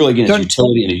concerns. Really, again, it's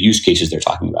utility and the use cases they're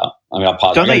talking about. I mean, I'll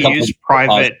pause. Don't they use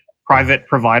private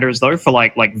providers though for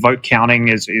like vote counting?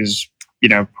 Is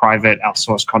private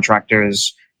outsourced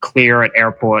contractors? Clear at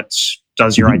airports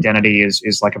does your identity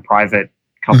is like a private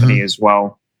company as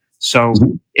well. So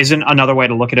isn't another way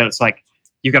to look at it? It's like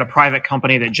you've got a private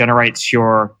company that generates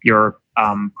your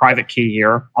private key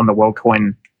here on the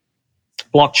WorldCoin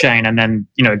blockchain, and then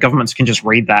governments can just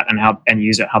read that and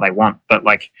use it how they want. But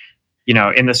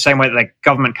in the same way that the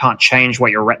government can't change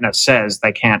what your retina says,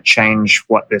 they can't change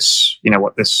what this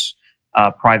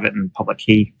private and public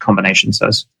key combination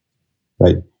says.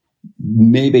 Right.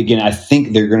 Maybe again, I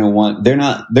think they're going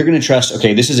to trust.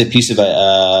 Okay, this is a piece of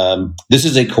this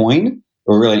is a coin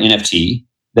or really an NFT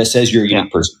that says you're a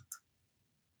unique person,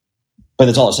 but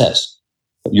that's all it says.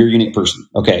 You're a unique person.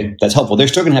 Okay, that's helpful. They're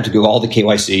still going to have to do all the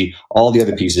KYC, all the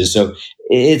other pieces. So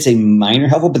it's a minor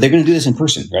helpful, but they're going to do this in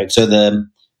person, right? So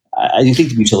I think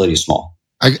the utility is small.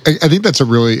 I think that's a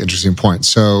really interesting point.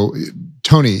 So,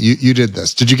 Tony, you did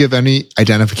this. Did you give any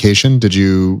identification? Did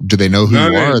they know who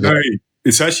you are? No.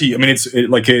 It's actually, I mean,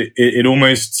 it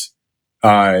almost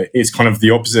it's kind of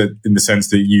the opposite in the sense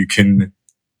that you can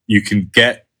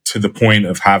get to the point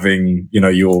of having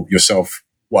yourself.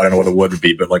 Well, I don't know what the word would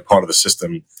be, but like part of the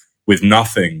system with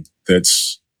nothing it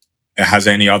has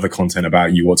any other content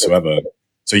about you whatsoever.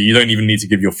 So you don't even need to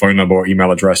give your phone number or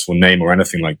email address or name or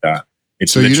anything like that.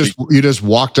 It's so you just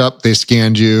walked up, they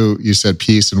scanned you, you said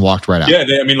peace, and walked right out. Yeah,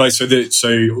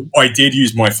 so I did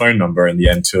use my phone number in the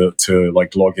end to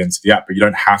like log into the app, but you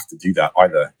don't have to do that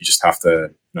either. You just have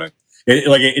to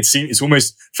it's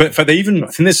almost for they even I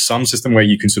think there's some system where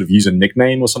you can sort of use a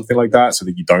nickname or something like that, so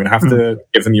that you don't have to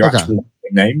give them your actual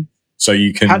name. So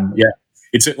you can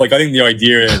it's like I think the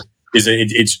idea is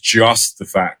it's just the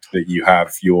fact that you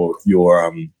have you're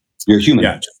human.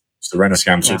 Yeah, just the Renner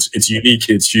scam. So it's unique,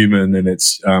 it's human, and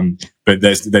it's but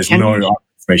there's no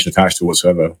information attached to it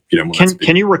whatsoever.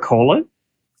 Can you recall it?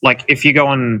 Like if you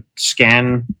go and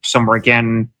scan somewhere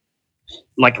again,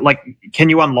 like can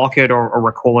you unlock it or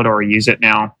recall it or use it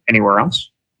now anywhere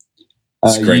else?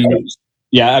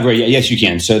 Yes, you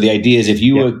can. So the idea is if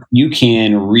you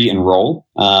can re-enroll,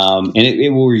 and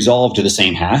it will resolve to the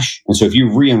same hash. And so if you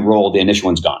re-enroll, the initial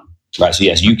one's gone. Right. So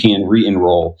yes, you can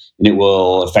re-enroll, and it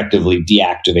will effectively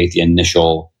deactivate the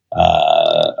initial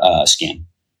scan.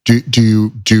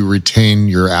 Do you retain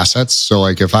your assets? So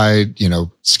like if I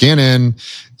scan in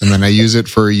and then I use it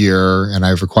for a year and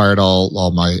I've acquired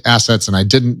all my assets and I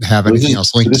didn't have anything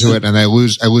else linked to it and I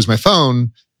lose my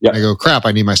phone. Yep. I go, crap,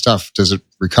 I need my stuff. Does it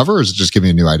recover or does it just give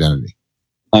me a new identity?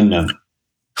 Unknown.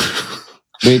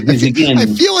 I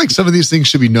feel like some of these things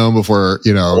should be known before,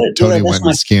 Tony went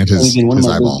and scanned his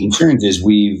eyeball. Concerns is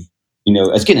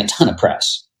it's getting a ton of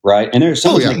press, right? And there's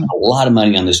someone making a lot of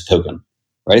money on this token,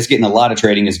 right? It's getting a lot of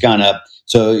trading. It's gone up.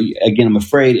 So again, I'm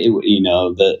afraid,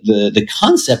 the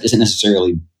concept isn't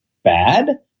necessarily bad.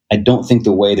 I don't think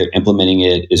the way they're implementing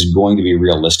it is going to be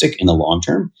realistic in the long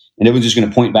term. And everyone's just going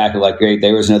to point back to like, great,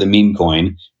 there was another meme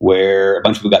coin where a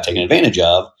bunch of people got taken advantage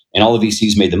of and all the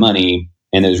VCs made the money.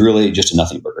 and there's really just a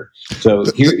nothing burger. So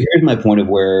here's my point of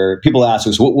where people ask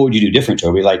us, what would you do different,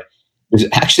 Toby? Like, there's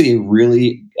actually a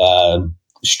really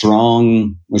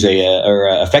strong,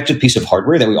 effective piece of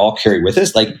hardware that we all carry with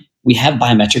us. Like, we have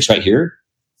biometrics right here,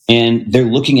 and they're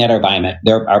looking at our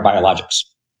biologics,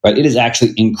 right? It is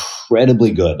actually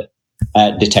incredibly good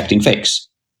at detecting fakes,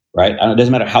 right? It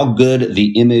doesn't matter how good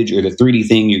the image or the 3D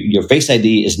thing, your Face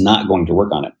ID is not going to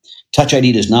work on it. Touch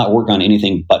ID does not work on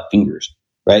anything but fingers,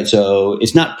 right? So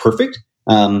it's not perfect,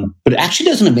 but it actually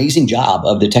does an amazing job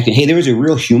of detecting, hey, there was a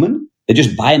real human that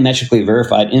just biometrically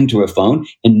verified into a phone,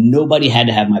 and nobody had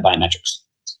to have my biometrics,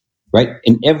 right?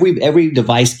 And every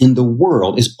device in the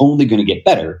world is only going to get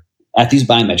better at these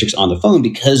biometrics on the phone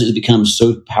because it becomes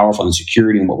so powerful in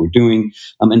security and what we're doing.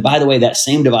 And by the way, that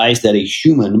same device that a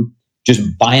human just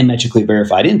biometrically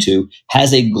verified into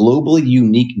has a globally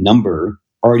unique number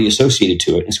already associated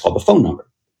to it. It's called the phone number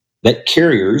that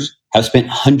carriers have spent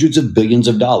hundreds of billions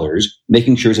of dollars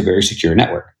making sure it's a very secure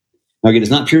network. Now, again,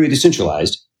 it's not purely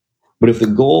decentralized, but if the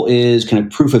goal is kind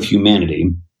of proof of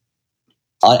humanity,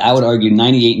 I would argue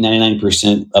 98,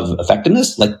 99% of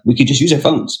effectiveness, like, we could just use our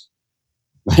phones.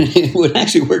 It would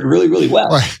actually work really, really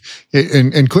well.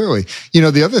 And clearly,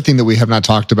 the other thing that we have not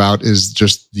talked about is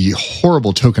just the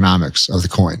horrible tokenomics of the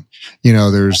coin.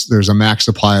 There's a max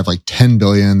supply of like 10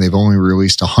 billion. They've only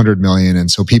released 100 million. And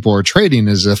so people are trading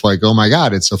as if like, oh my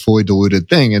God, it's a fully diluted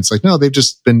thing. It's like, no, they've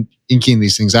just been inking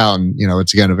these things out. And,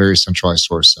 it's again, a very centralized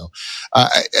source. So I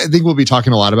think we'll be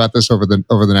talking a lot about this over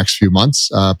the next few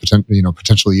months,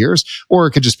 potentially years, or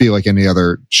it could just be like any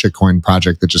other shitcoin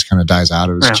project that just kind of dies out.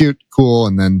 It was cute, cool.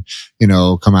 And then,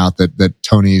 come out that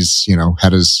Tony's,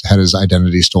 had his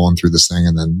identity stolen through this thing,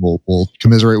 and then we'll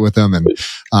commiserate with him. And,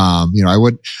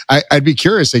 I'd be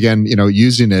curious again,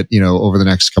 using it, over the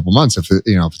next couple months, if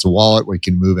it's a wallet, we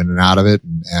can move in and out of it.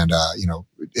 And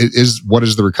what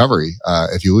is the recovery,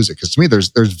 if you lose it? Cause to me, there's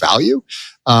value.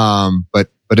 But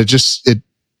it just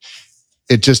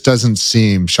doesn't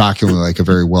seem shockingly like a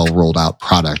very well rolled out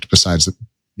product besides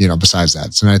that.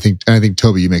 So I think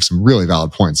Toby, you make some really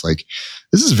valid points. Like,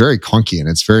 this is very clunky, and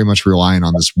it's very much relying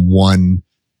on this one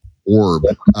orb,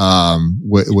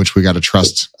 which we got to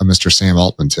trust Mr. Sam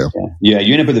Altman to. Yeah,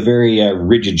 you end up with a very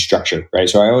rigid structure, right?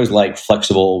 So I always like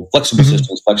flexible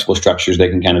systems, flexible structures that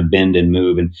can kind of bend and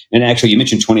move. And actually, you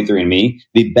mentioned 23andMe.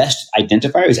 The best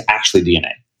identifier is actually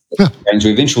DNA. Yeah. And so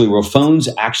eventually, will phones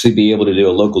actually be able to do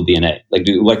a local DNA? When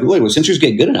sensors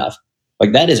get good enough,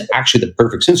 like, that is actually the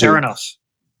perfect sensor. Fair enough.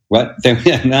 What?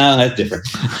 No, that's different.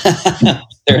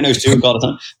 Theranos too, all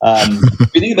the time.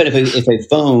 If you think about if a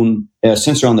phone, a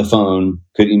sensor on the phone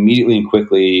could immediately and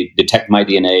quickly detect my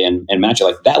DNA and match it,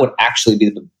 like, that would actually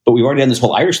be but we've already done this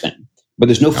whole iris thing, but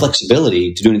there's no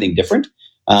flexibility to do anything different.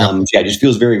 So it just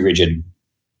feels very rigid.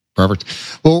 Perfect.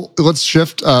 Well, let's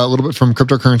shift a little bit from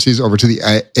cryptocurrencies over to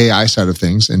the AI side of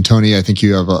things. And Tony, I think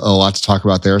you have a lot to talk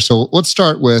about there. So let's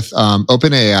start with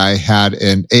OpenAI had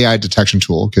an AI detection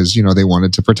tool because, they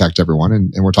wanted to protect everyone.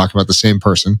 And we're talking about the same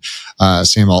person,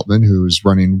 Sam Altman, who's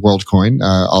running WorldCoin,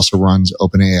 also runs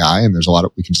OpenAI. And there's a lot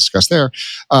we can discuss there.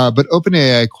 But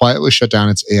OpenAI quietly shut down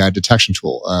its AI detection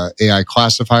tool, AI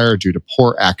classifier, due to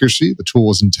poor accuracy. The tool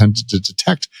was intended to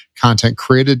detect content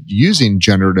created using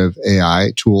generative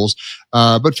AI tools,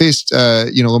 but faced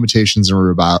limitations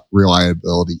and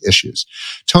reliability issues.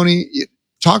 Tony,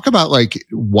 talk about like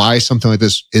why something like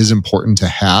this is important to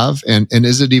have, and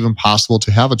is it even possible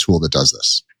to have a tool that does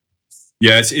this?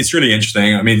 Yeah, it's really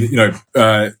interesting. I mean,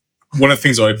 one of the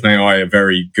things OpenAI are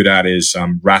very good at is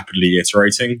rapidly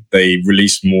iterating. They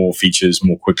release more features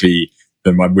more quickly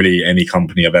than really any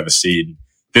company I've ever seen.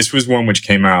 This was one which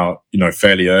came out,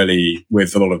 fairly early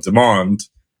with a lot of demand,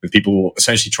 with people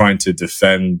essentially trying to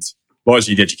defend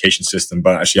largely the education system,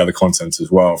 but actually other content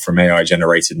as well from AI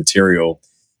generated material.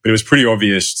 But it was pretty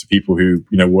obvious to people who,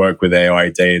 work with AI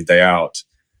day in, day out,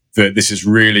 that this is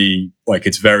really like,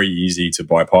 it's very easy to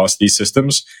bypass these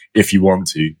systems if you want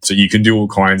to. So you can do all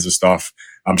kinds of stuff.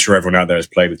 I'm sure everyone out there has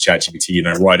played with ChatGPT,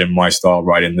 write in my style,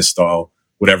 write in this style,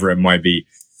 whatever it might be.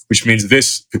 Which means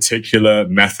this particular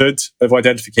method of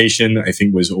identification, I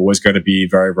think, was always going to be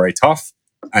very, very tough.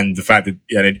 And the fact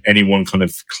that anyone kind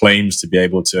of claims to be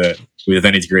able to, with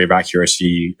any degree of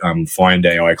accuracy, find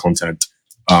AI content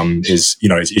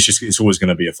it's always going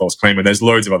to be a false claim. And there's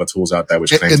loads of other tools out there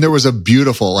which claim. And there was a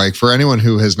beautiful, like, for anyone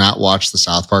who has not watched the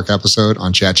South Park episode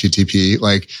on ChatGPT,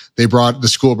 like, the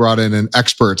school brought in an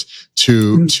expert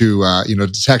to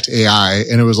detect AI,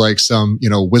 and it was like some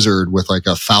wizard with like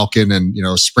a falcon and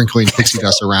sprinkling pixie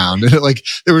dust around, and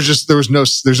there's no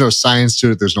science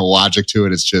to it, there's no logic to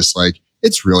it. It's just like,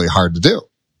 it's really hard to do.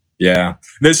 Yeah,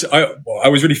 I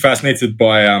was really fascinated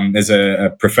by there's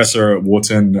a professor at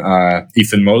Wharton,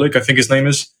 Ethan Molik, I think his name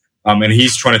is, and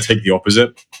he's trying to take the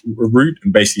opposite route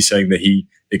and basically saying that he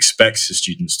expects his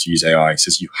students to use AI. He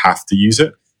says you have to use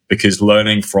it because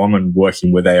learning from and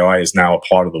working with AI is now a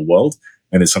part of the world,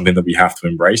 and it's something that we have to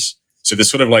embrace. So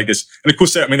there's sort of like this, and of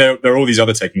course, I mean, there are all these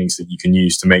other techniques that you can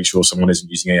use to make sure someone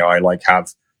isn't using AI, like have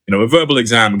a verbal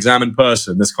exam in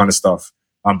person, this kind of stuff.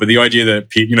 But the idea that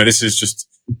this is just,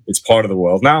 it's part of the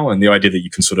world now, and the idea that you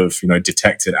can sort of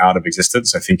detect it out of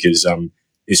existence, I think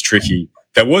is tricky.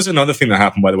 There was another thing that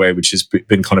happened, by the way, which has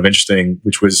been kind of interesting,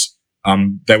 which was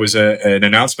there was an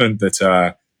announcement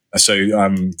that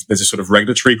there's a sort of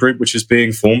regulatory group which is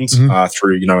being formed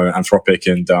through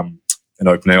Anthropic and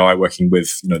OpenAI working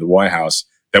with the White House.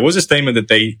 There was a statement that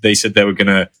they said they were going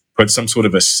to put some sort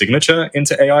of a signature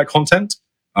into AI content.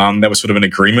 There was sort of an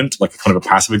agreement, like kind of a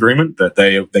passive agreement, that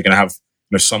they're going to have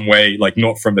some way, like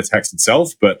not from the text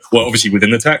itself, but obviously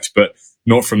within the text, but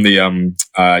not from the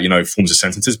forms of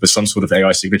sentences, but some sort of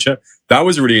AI signature. That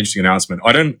was a really interesting announcement.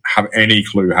 I don't have any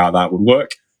clue how that would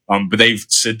work, but they've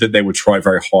said that they would try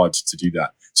very hard to do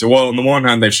that. So while on the one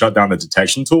hand they've shut down the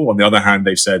detection tool, on the other hand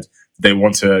they've said they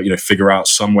want to figure out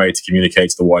some way to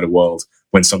communicate to the wider world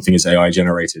when something is AI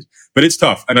generated. But it's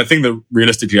tough, and I think that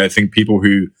realistically, I think people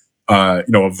who are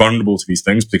vulnerable to these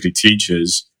things, particularly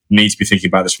teachers, need to be thinking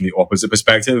about this from the opposite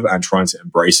perspective and trying to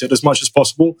embrace it as much as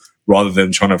possible, rather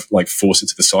than trying to like force it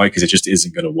to the side because it just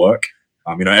isn't going to work.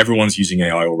 Everyone's using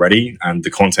AI already, and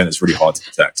the content is really hard to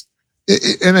detect.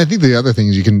 And I think the other thing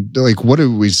is you can, like, what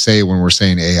do we say when we're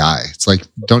saying AI? It's like,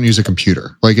 don't use a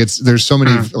computer. Like there's so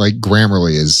many, like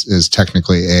Grammarly is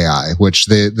technically AI, which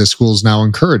the schools now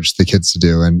encourage the kids to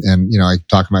do. And I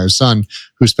talked to my son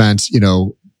who spent,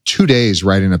 2 days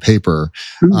writing a paper,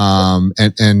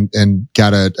 and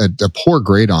got a poor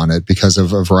grade on it because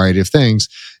of a variety of things.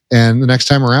 And the next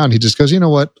time around, he just goes, you know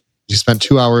what? He spent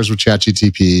 2 hours with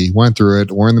ChatGPT, went through it,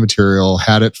 learned the material,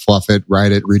 had it, fluff it,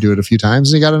 write it, redo it a few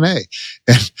times, and he got an A.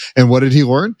 And what did he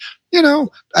learn?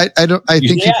 I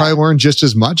think he probably learned just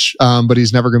as much, but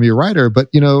he's never going to be a writer.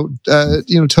 But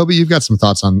Toby, you've got some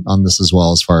thoughts on this as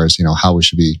well, as far as how we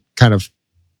should be kind of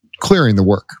clearing the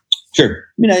work. Sure.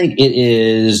 I mean, I think it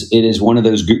is one of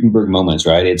those Gutenberg moments,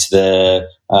 right? It's the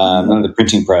not the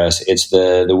printing press. It's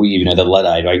the weave, the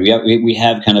Luddite, right? We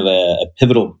have kind of a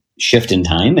pivotal shift in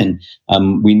time, and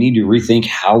we need to rethink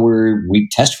how we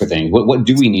test for things. What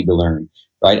do we need to learn,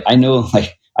 right? I know,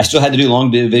 like, I still had to do long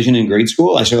division in grade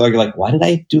school. I started like, why did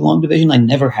I do long division? I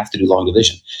never have to do long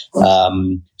division.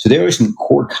 So there are some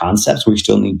core concepts we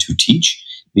still need to teach.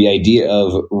 The idea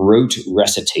of rote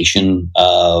recitation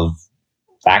of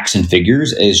facts and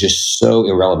figures is just so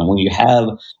irrelevant. When you have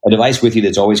a device with you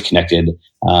that's always connected,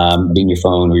 being your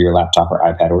phone or your laptop or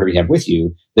iPad or whatever you have with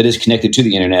you, that is connected to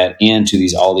the internet and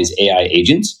to all these AI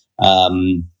agents,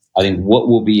 I think what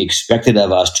will be expected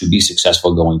of us to be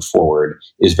successful going forward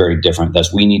is very different.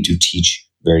 Thus, we need to teach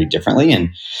very differently. And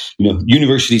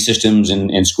university systems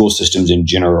and school systems in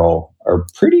general are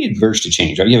pretty adverse to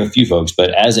change. Right? You have a few folks,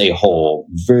 but as a whole,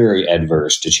 very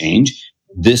adverse to change.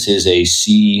 This is a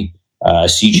sea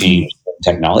change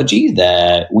technology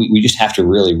that we just have to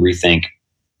really rethink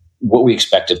what we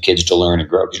expect of kids to learn and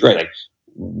grow. Because right,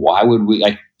 why would we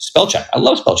spell check? I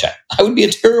love spell check. I would be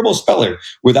a terrible speller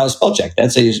without spell check.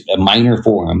 That's a minor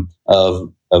form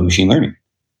of machine learning.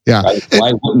 Yeah. Right?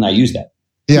 Why wouldn't I use that?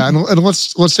 Yeah, and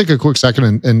let's take a quick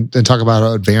second and talk about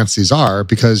how advanced these are,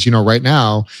 because right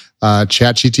now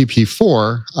ChatGPT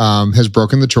 4 has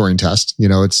broken the Turing test.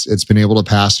 It's been able to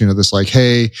pass this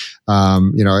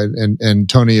and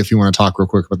Tony, if you want to talk real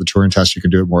quick about the Turing test, you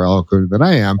can do it more eloquently than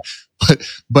I am.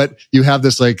 But you have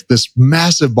this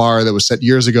massive bar that was set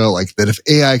years ago, that if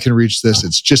AI can reach this,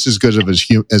 it's just as good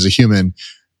as a human.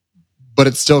 But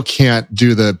it still can't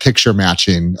do the picture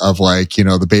matching of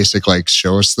the basic,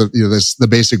 show us the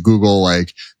basic Google,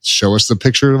 show us the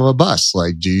picture of a bus.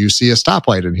 Do you see a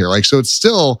stoplight in here? So it's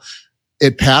still,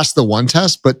 it passed the one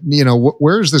test, but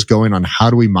where is this going on? How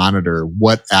do we monitor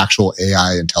what actual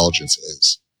AI intelligence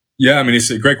is? Yeah, I mean, it's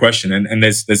a great question. And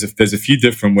there's a few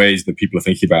different ways that people are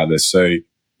thinking about this. So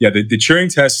yeah, the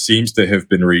Turing test seems to have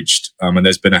been reached. And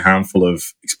there's been a handful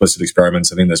of explicit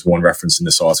experiments. I think there's one reference in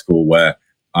this article where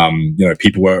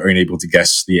people were only able to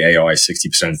guess the AI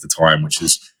 60% of the time, which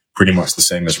is pretty much the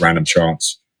same as random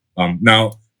chance.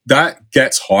 Now, that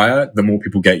gets higher the more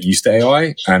people get used to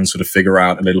AI and sort of figure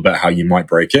out a little bit how you might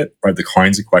break it, right? The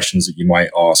kinds of questions that you might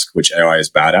ask, which AI is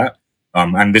bad at.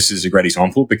 And this is a great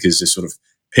example because this sort of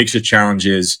picture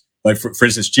challenges, for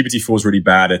instance, GPT-4 is really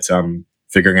bad at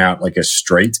figuring out a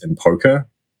straight in poker.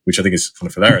 which I think is kind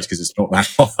of hilarious because it's not that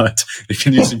hard. It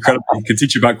can use incredible. It can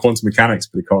teach you about quantum mechanics,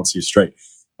 but it can't see you straight.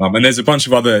 And there's a bunch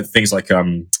of other things like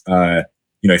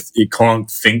it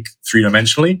can't think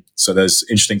three-dimensionally. So there's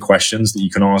interesting questions that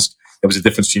you can ask. There was a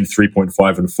difference between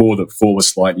 3.5 and 4, that 4 was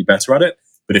slightly better at it.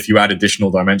 But if you add additional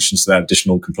dimensions to that,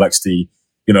 additional complexity,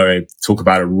 talk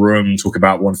about a room, talk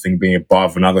about one thing being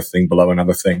above another thing, below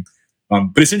another thing.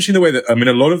 But it's interesting the way that,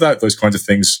 a lot of those kinds of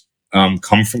things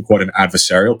come from quite an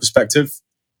adversarial perspective.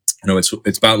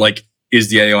 It's about like, is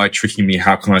the AI tricking me?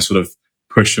 How can I sort of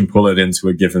push and pull it into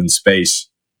a given space?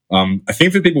 I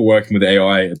think for people working with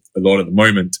AI a lot at the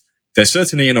moment, there's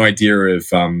certainly an idea of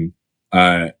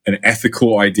an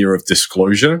ethical idea of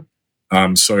disclosure.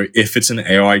 So if it's an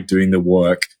AI doing the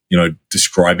work,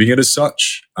 describing it as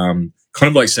such, kind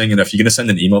of like saying, if you're going to send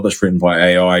an email that's written by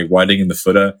AI, writing in the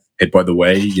footer, hey, by the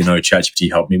way, ChatGPT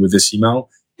helped me with this email.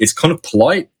 It's kind of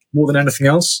polite more than anything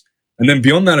else. And then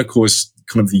beyond that, of course,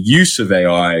 kind of the use of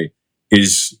AI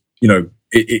is, I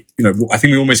think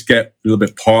we almost get a little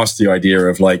bit past the idea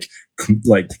of like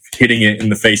hitting it in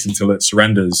the face until it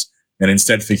surrenders, and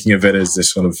instead thinking of it as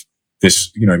this sort of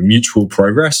mutual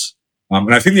progress.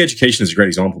 And I think the education is a great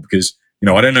example because,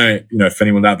 I don't know, if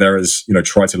anyone out there has,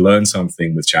 tried to learn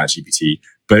something with ChatGPT,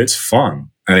 but it's fun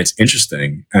and it's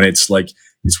interesting. And it's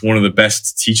one of the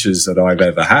best teachers that I've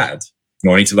ever had.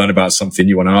 I need to learn about something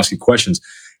new. I want to ask you questions.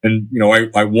 And,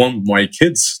 I want my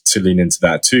kids to lean into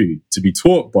that too, to be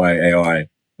taught by AI.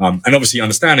 And obviously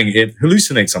understanding it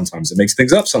hallucinates sometimes. It makes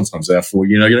things up sometimes. Therefore,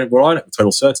 you don't rely on it with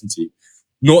total certainty.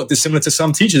 Not dissimilar to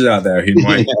some teachers out there who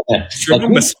might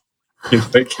remember.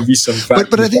 There can be some fact.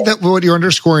 But I think that what you're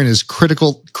underscoring is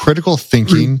critical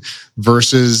thinking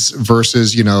versus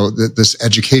this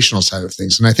educational side of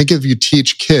things. And I think if you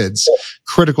teach kids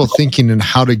critical thinking and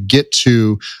how to get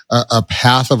to a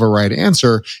path of a right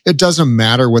answer, it doesn't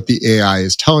matter what the AI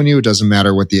is telling you. It doesn't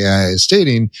matter what the AI is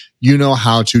stating. You know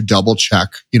how to double check,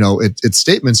 its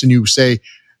statements, and you say,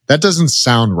 that doesn't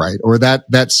sound right, or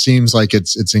that seems like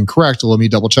it's incorrect. Well, let me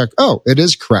double check. Oh, it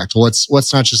is correct. Well,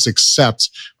 let's not just accept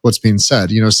what's being said.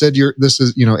 Sid,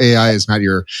 AI is not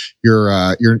your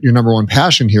number one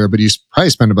passion here, but you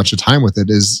probably spend a bunch of time with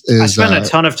it. I spend a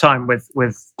ton of time with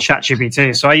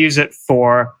ChatGPT. So I use it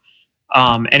for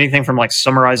anything from like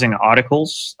summarizing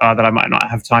articles that I might not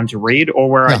have time to read, or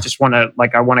where I just want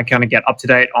to kind of get up to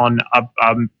date on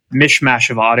a mishmash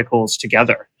of articles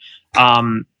together.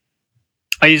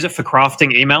 I use it for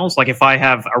crafting emails. Like if I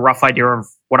have a rough idea of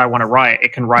what I want to write,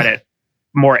 it can write it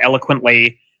more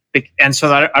eloquently. And so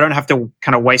that I don't have to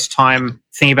kind of waste time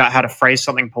thinking about how to phrase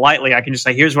something politely. I can just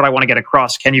say, here's what I want to get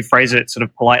across. Can you phrase it sort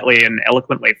of politely and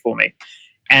eloquently for me?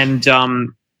 And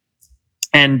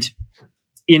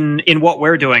in what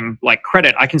we're doing, like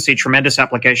credit, I can see tremendous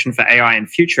application for AI in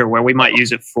future where we might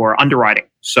use it for underwriting.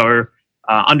 So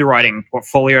underwriting,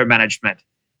 portfolio management.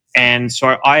 And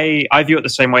so I view it the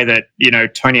same way that,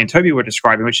 Tony and Toby were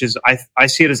describing, which is I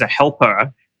see it as a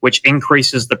helper, which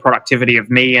increases the productivity of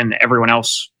me and everyone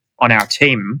else on our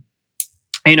team.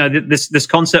 This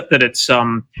concept that it's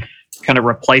kind of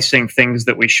replacing things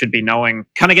that we should be knowing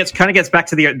kind of gets back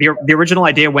to the original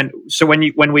idea when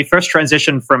we first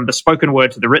transitioned from the spoken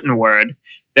word to the written word.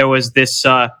 There was this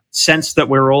sense that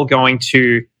we're all going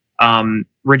to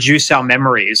reduce our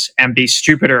memories and be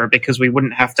stupider because we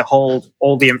wouldn't have to hold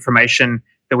all the information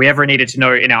that we ever needed to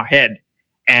know in our head,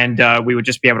 and we would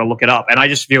just be able to look it up. And I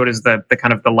just view it as the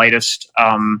kind of the latest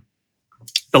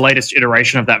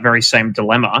iteration of that very same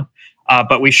dilemma.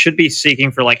 But we should be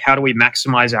seeking for how do we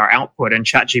maximize our output? And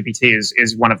ChatGPT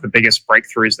is one of the biggest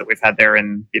breakthroughs that we've had there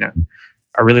in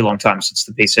a really long time, since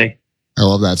the PC. I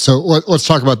love that. So let's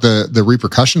talk about the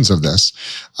repercussions of this.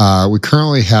 We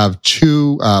currently have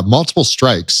multiple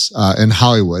strikes in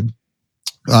Hollywood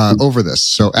over this.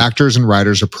 So actors and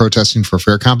writers are protesting for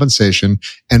fair compensation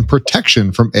and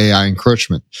protection from AI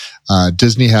encroachment.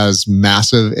 Disney has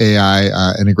massive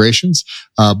AI integrations,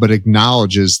 but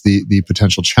acknowledges the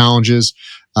potential challenges.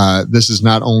 This is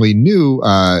not only new,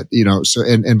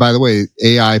 and by the way,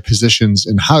 AI positions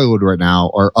in Hollywood right now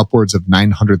are upwards of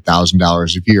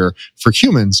 $900,000 a year for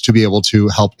humans to be able to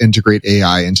help integrate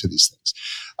AI into these things.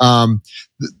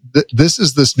 This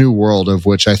is this new world of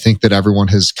which I think that everyone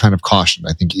has kind of cautioned.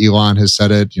 I think Elon has said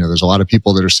it. There's a lot of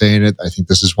people that are saying it. I think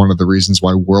this is one of the reasons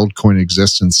why WorldCoin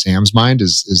exists in Sam's mind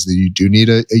is that you do need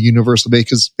a universal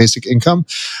basic income.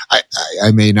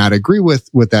 I may not agree with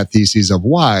that thesis of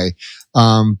why.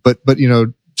 But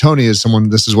Tony is someone,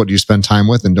 this is what you spend time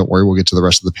with, and don't worry, we'll get to the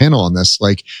rest of the panel on this.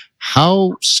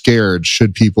 how scared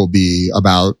should people be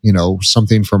about,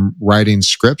 something from writing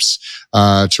scripts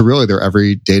to really their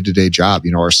every day-to-day job?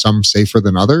 Are some safer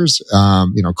than others?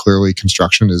 Clearly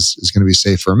construction is going to be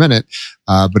safe for a minute.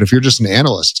 But if you're just an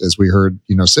analyst, as we heard,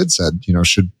 Sid said,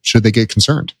 should they get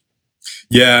concerned?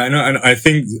 Yeah, and I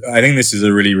think this is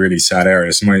a really, really sad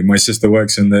area. So my sister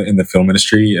works in the film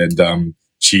industry, and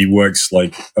she works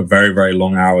like a very, very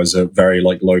long hours at very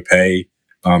like low pay.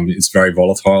 It's very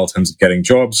volatile in terms of getting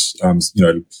jobs.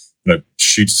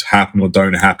 Shoots happen or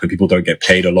don't happen. People don't get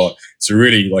paid a lot. So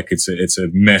really, like it's a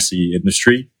messy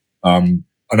industry. And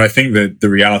I think that the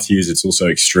reality is it's also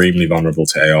extremely vulnerable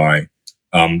to AI.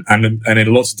 And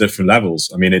in lots of different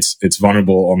levels. I mean, it's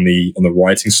vulnerable on the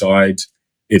writing side.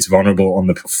 It's vulnerable on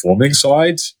the performing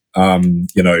side.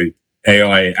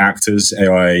 AI actors,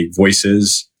 AI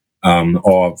voices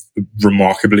are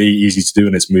remarkably easy to do,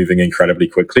 and it's moving incredibly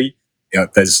quickly.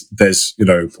 There's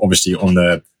obviously on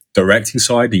the directing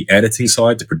side, the editing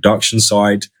side, the production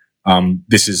side.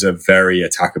 This is a very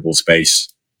attackable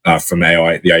space from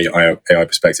the AI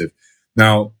perspective.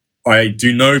 Now, I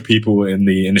do know people in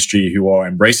the industry who are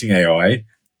embracing AI.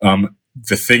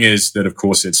 The thing is that, of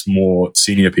course, it's more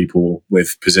senior people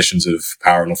with positions of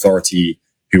power and authority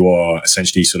who are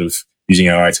essentially sort of using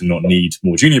AI to not need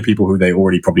more junior people who they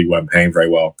already probably weren't paying very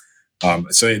well.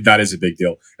 So that is a big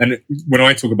deal. And when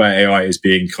I talk about AI as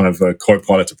being kind of a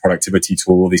co-pilot, a productivity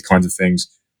tool, all these kinds of things,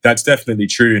 that's definitely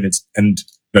true. And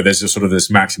there's a sort of this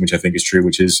maxim which I think is true,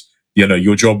 which is,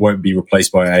 your job won't be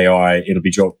replaced by AI. It'll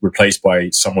be replaced by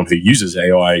someone who uses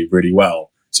AI really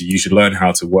well. So you should learn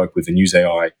how to work with and use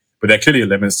AI. But there clearly are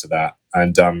limits to that,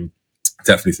 and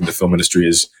definitely think the film industry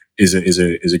is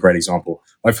a great example.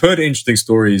 I've heard interesting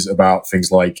stories about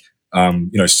things like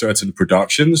certain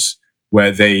productions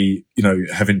where they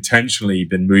have intentionally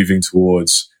been moving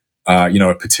towards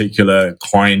a particular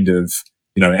kind of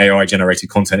AI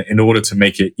generated content in order to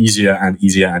make it easier and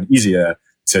easier and easier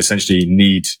to essentially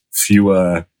need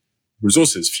fewer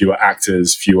resources, fewer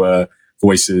actors, fewer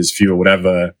voices, fewer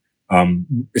whatever.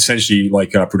 Essentially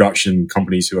like production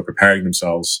companies who are preparing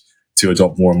themselves to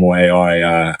adopt more and more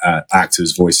AI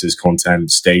actors, voices, content,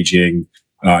 staging,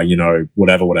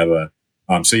 whatever.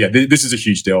 So yeah, this is a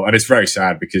huge deal, and it's very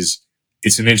sad because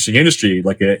it's an interesting industry.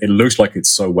 Like it looks like it's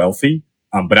so wealthy,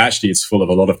 but actually it's full of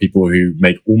a lot of people who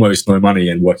make almost no money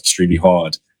and work extremely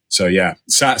hard. So yeah,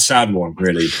 sad one,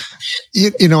 really.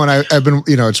 And I've been,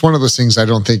 it's one of those things I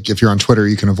don't think if you're on Twitter,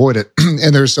 you can avoid it.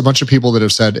 And there's a bunch of people that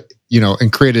have said,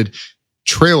 and created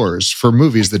trailers for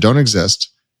movies that don't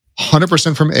exist,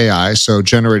 100% from AI. So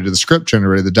generated the script,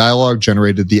 generated the dialogue,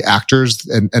 generated the actors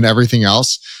and everything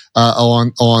else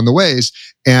along the ways.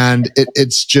 And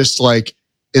it's just like,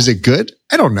 is it good?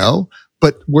 I don't know.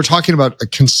 But we're talking about a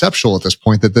conceptual at this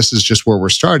point that this is just where we're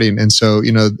starting. And so,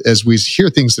 as we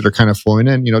hear things that are kind of flowing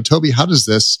in, Toby, how does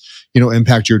this,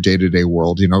 impact your day-to-day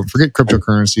world? Forget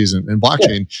cryptocurrencies and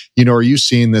blockchain. Yeah. Are you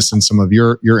seeing this in some of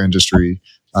your industry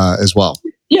as well?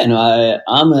 Yeah, no,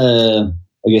 I'm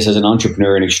I guess as an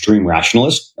entrepreneur, an extreme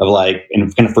rationalist of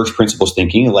and kind of first principles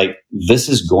thinking of this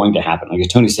is going to happen. Like as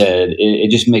Tony said, it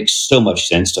just makes so much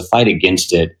sense to fight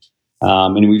against it.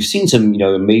 And we've seen some,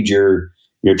 major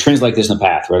trends like this in the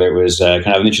past, whether it was kind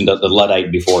of, I mentioned the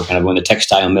Luddite before, kind of when the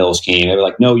textile mills came. They were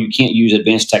like, no, you can't use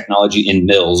advanced technology in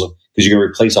mills because you're going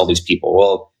to replace all these people.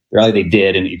 Well, really they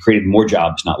did, and it created more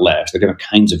jobs, not less. They're different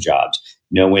kinds of jobs.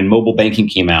 When mobile banking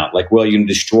came out, you're going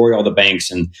to destroy all the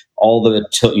banks and all the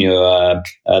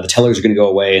tellers are going to go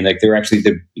away, and they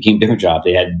became different jobs.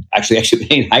 They had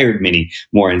they hired many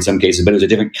more in some cases, but it was a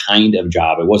different kind of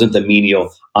job. It wasn't the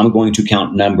menial. I'm going to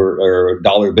count number or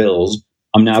dollar bills.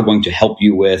 I'm now going to help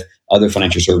you with other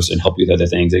financial services and help you with other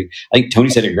things. I think Tony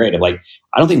said it great. I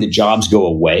don't think the jobs go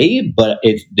away, but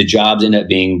the jobs end up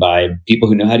being by people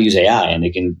who know how to use AI, and they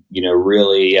can,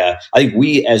 really. I think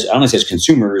we, as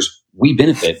consumers, we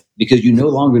benefit because you no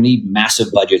longer need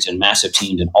massive budgets and massive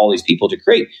teams and all these people to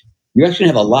create. You're actually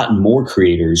going to have a lot more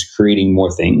creators creating more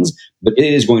things, but it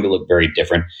is going to look very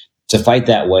different. To fight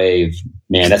that wave,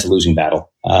 man, that's a losing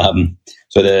battle.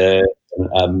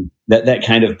 That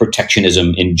kind of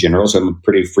protectionism in general. So I'm a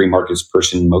pretty free markets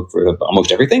person for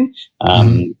almost everything.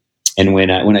 And when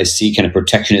I see kind of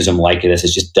protectionism like this,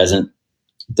 it just doesn't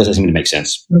seem to make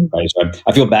sense. Right? So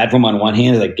I feel bad for them on one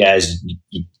hand, guys,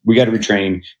 we got to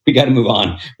retrain, we got to move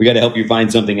on, we got to help you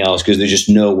find something else, because there's just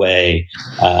no way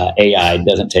AI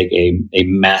doesn't take a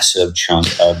massive chunk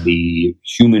of the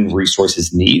human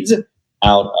resources needs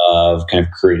out of kind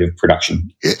of creative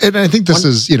production. And I think this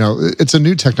is, it's a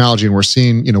new technology, and we're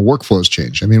seeing, workflows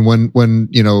change. I mean, when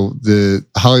the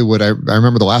Hollywood, I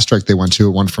remember the last strike they went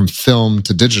from film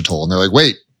to digital, and they're like,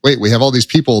 wait, wait, we have all these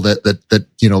people that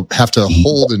have to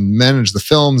hold and manage the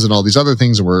films and all these other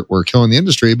things, and we're killing the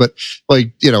industry. But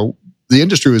the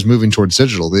industry was moving towards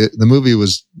digital. The movie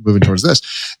was moving towards this.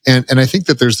 And I think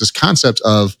that there's this concept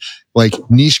of like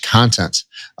niche content,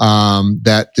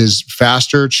 that is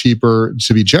faster, cheaper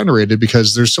to be generated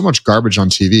because there's so much garbage on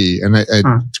TV. And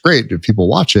it's great if people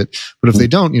watch it, but if they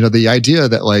don't, the idea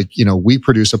that we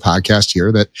produce a podcast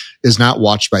here that is not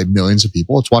watched by millions of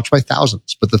people, it's watched by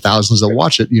thousands, but the thousands that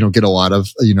watch it, get a lot of,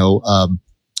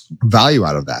 value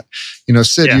out of that.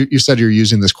 Sid, you said you're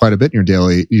using this quite a bit in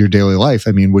your daily life.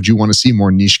 I mean, would you want to see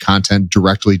more niche content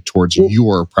directly towards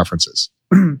your preferences?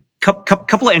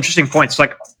 Couple of interesting points.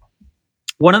 Like,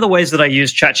 one of the ways that I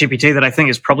use ChatGPT that I think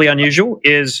is probably unusual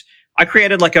is I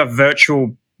created like a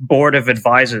virtual board of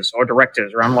advisors or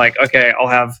directors where I'm like, okay, I'll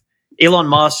have Elon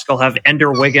Musk, I'll have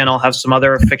Ender Wiggin, I'll have some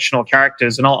other fictional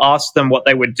characters, and I'll ask them what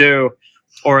they would do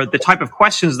or the type of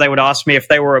questions they would ask me if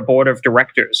they were a board of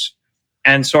directors.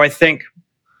 And so I think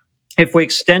if we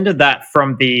extended that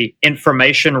from the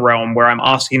information realm where I'm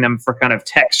asking them for kind of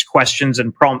text questions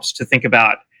and prompts to think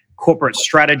about corporate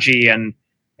strategy and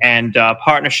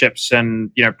partnerships and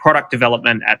product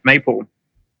development at Maple,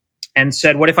 and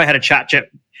said, what if I had a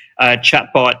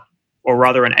chatbot, or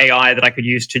rather an AI that I could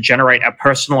use to generate a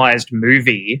personalized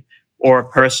movie or a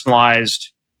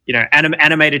personalized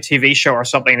animated TV show or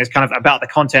something that's kind of about the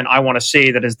content I want to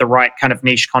see that is the right kind of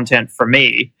niche content for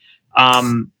me.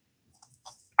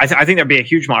 I think there'd be a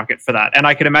huge market for that. And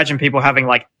I could imagine people having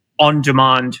like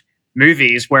on-demand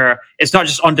movies where it's not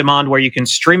just on demand where you can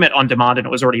stream it on demand and it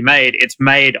was already made. It's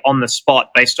made on the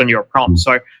spot based on your prompt.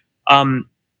 So on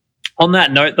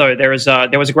that note, though, there was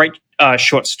a great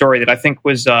short story that I think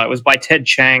was by Ted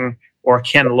Chiang or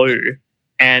Ken Liu.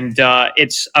 And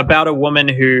it's about a woman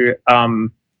who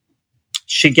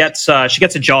she gets a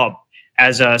job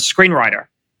as a screenwriter.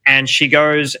 And she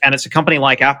goes, and it's a company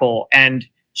like Apple, and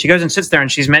she goes and sits there,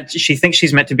 and she thinks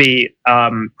she's meant to be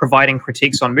providing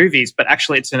critiques on movies, but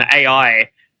actually it's an AI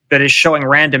that is showing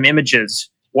random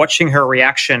images, watching her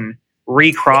reaction,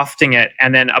 recrafting it,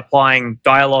 and then applying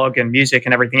dialogue and music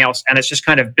and everything else. And it's just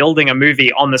kind of building a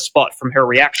movie on the spot from her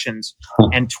reactions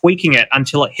and tweaking it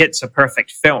until it hits a perfect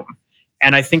film.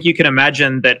 And I think you can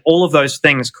imagine that all of those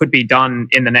things could be done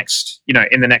in the next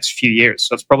few years.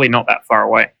 So it's probably not that far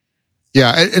away.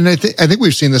 Yeah, and I think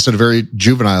we've seen this at a very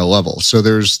juvenile level. So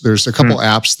there's a couple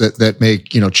apps that make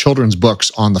children's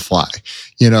books on the fly.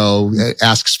 It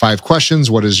asks 5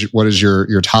 questions. What is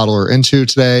your toddler into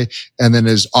today? And then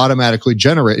is automatically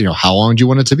generate. How long do you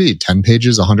want it to be? 10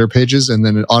 pages, 100 pages, and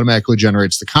then it automatically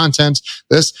generates the content.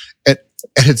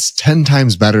 And it's 10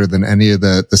 times better than any of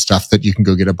the stuff that you can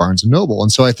go get at Barnes and Noble.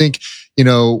 And so I think,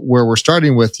 where we're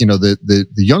starting with, the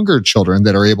younger children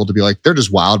that are able to be like, they're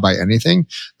just wowed by anything.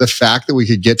 The fact that we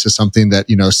could get to something that,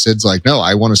 Sid's like, no,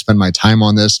 I want to spend my time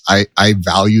on this. I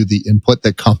value the input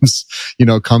that comes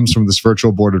from this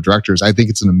virtual board of directors. I think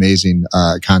it's an amazing,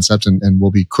 concept and we'll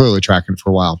be clearly tracking it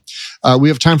for a while. We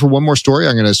have time for one more story.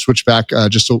 I'm going to switch back,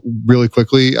 just really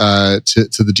quickly,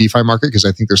 to the DeFi market, because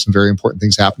I think there's some very important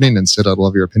things happening. And Sid, I'd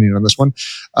love your opinion on this one.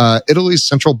 Italy's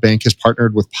central bank has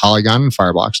partnered with Polygon and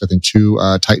Fireblocks. I think 2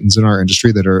 titans in our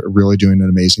industry that are really doing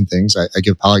amazing things. I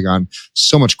give Polygon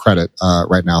so much credit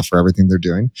right now for everything they're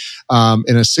doing.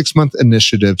 In a 6-month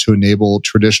initiative to enable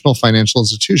traditional financial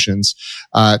institutions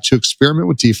to experiment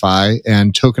with DeFi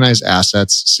and tokenize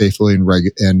assets safely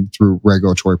and through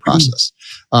regulatory process.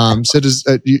 Sid,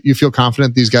 you feel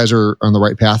confident these guys are on the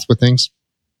right path with things?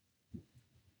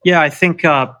 Yeah, I think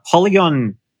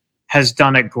Polygon has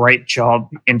done a great job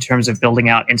in terms of building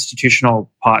out institutional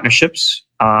partnerships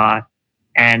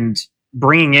and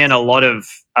bringing in a lot of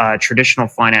traditional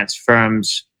finance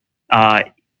firms,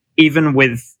 even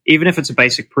if it's a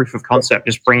basic proof of concept,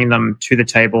 just bringing them to the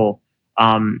table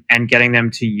and getting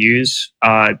them to use,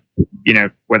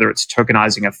 whether it's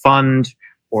tokenizing a fund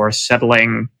or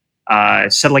settling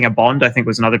a bond. I think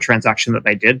was another transaction that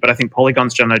they did, but I think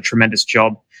Polygon's done a tremendous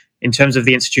job in terms of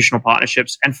the institutional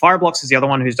partnerships. And Fireblocks is the other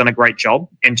one who's done a great job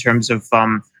in terms of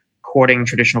courting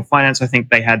traditional finance. I think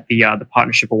they had the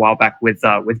partnership a while back with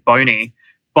Boney.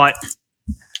 But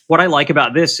what I like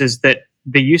about this is that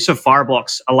the use of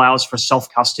Fireblocks allows for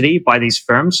self-custody by these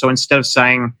firms. So instead of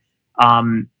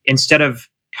instead of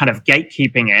kind of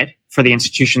gatekeeping it for the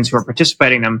institutions who are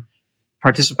participating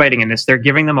in this, they're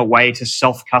giving them a way to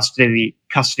self-custody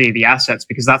the assets,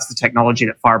 because that's the technology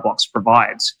that Fireblocks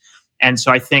provides. And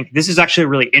so I think this is actually a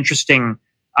really interesting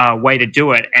way to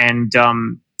do it. And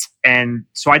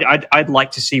so I'd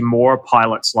like to see more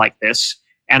pilots like this.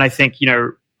 And I think,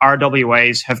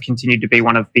 RWAs have continued to be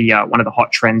one of the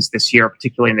hot trends this year,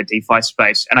 particularly in the DeFi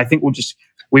space. And I think we'll just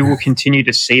we will continue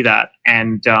to see that.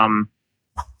 And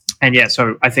yeah,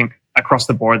 so I think across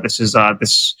the board,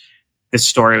 this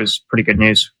story was pretty good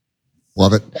news.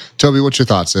 Love it. Toby, what's your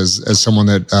thoughts as someone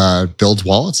that builds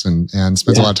wallets and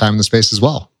spends a lot of time in the space as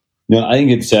well? No, I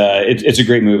think it's a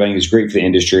great move. I think it's great for the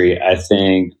industry. I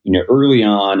think, early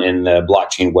on in the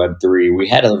blockchain Web3, we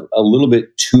had a little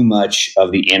bit too much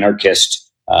of the anarchist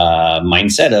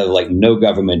mindset of like no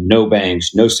government, no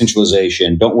banks, no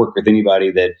centralization, don't work with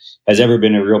anybody that has ever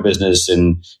been a real business.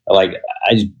 And like,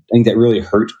 I think that really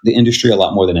hurt the industry a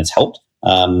lot more than it's helped.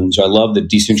 So I love the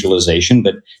decentralization,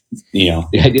 but the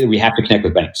idea that we have to connect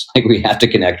with banks, like we have to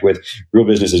connect with real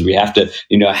businesses. We have to,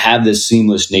 have this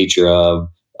seamless nature of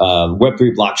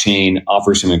Web3 blockchain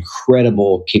offers some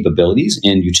incredible capabilities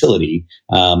and utility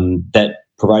that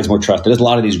provides more trust. It does a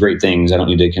lot of these great things. I don't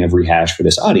need to kind of rehash for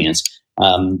this audience.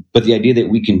 But the idea that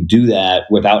we can do that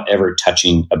without ever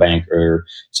touching a bank or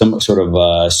some sort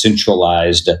of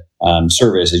centralized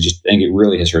service, I think it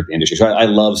really has hurt the industry. So I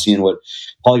love seeing what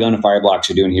Polygon and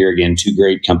Fireblocks are doing here. Again, two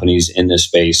great companies in this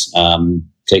space,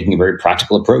 taking a very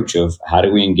practical approach of how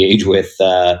do we engage with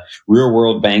real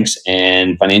world banks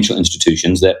and financial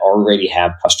institutions that already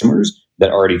have customers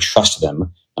that already trust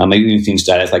them. Maybe even seen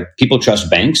stats like people trust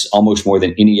banks almost more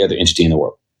than any other entity in the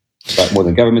world. But more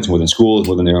than governments, more than schools,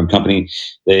 more than their own company.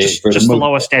 Just the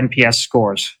lowest NPS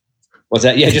scores. What's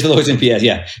that? Yeah, just the lowest NPS.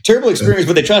 Yeah. Terrible experience,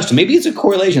 but they trust them. Maybe it's a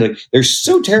correlation. Like they're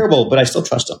so terrible, but I still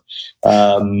trust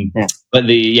them.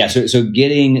 But so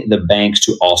getting the banks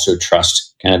to also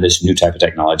trust kind of this new type of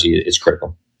technology is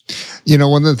critical.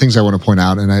 One of the things I want to point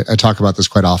out, and I talk about this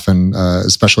quite often,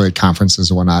 especially at conferences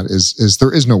and whatnot, is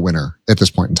there is no winner at this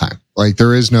point in time. Like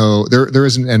there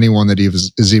isn't anyone that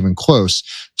is even close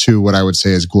to what I would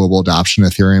say is global adoption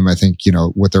of Ethereum. I think,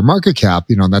 with their market cap,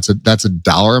 that's a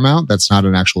dollar amount. That's not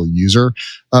an actual user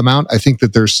amount. I think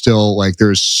that there's still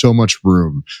there's so much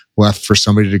room left for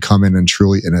somebody to come in and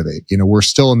truly innovate. We're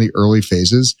still in the early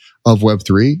phases of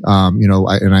Web3.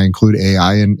 I include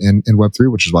AI in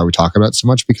Web3, which is why we talk about it so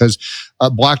much, because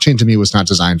blockchain to me was not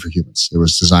designed for humans. It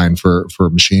was designed for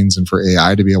machines and for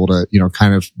AI to be able to,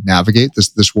 kind of navigate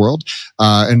this world,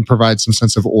 and provide some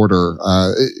sense of order,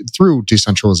 through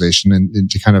decentralization and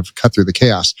to kind of cut through the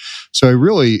chaos. So I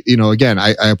really, again,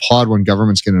 I applaud when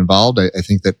governments get involved. I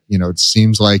think that, it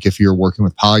seems like if you're working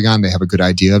with Polygon, they have a good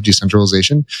idea of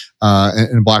decentralization,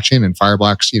 and blockchain, and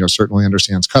Fireblocks, certainly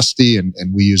understands custody, and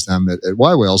we use them at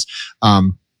yWhales.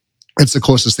 It's the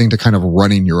closest thing to kind of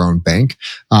running your own bank,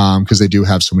 because they do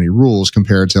have so many rules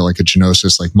compared to like a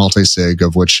Genosis, like multi-sig,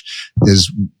 of which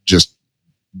is just,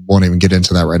 won't even get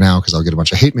into that right now because I'll get a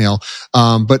bunch of hate mail.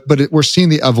 But we're seeing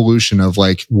the evolution of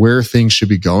like where things should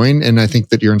be going. And I think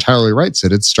that you're entirely right,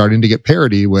 Sid. It's starting to get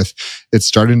parity with, it's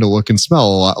starting to look and smell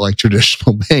a lot like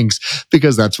traditional banks,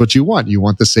 because that's what you want. You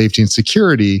want the safety and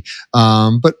security.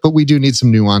 But we do need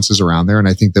some nuances around there. And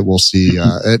I think that we'll see,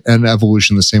 an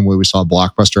evolution the same way we saw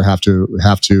Blockbuster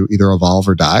have to either evolve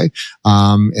or die.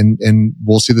 And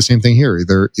we'll see the same thing here.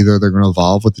 Either they're going to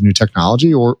evolve with the new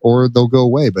technology or they'll go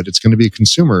away, but it's going to be a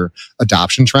consumer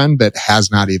adoption trend that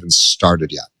has not even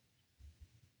started yet.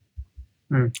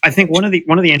 I think one of the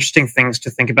interesting things to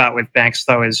think about with banks,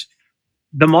 though, is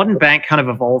the modern bank kind of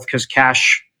evolved because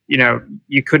cash,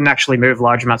 you couldn't actually move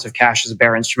large amounts of cash as a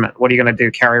bearer instrument. What are you going to do?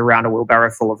 Carry around a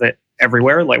wheelbarrow full of it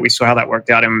everywhere? Like we saw how that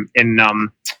worked out in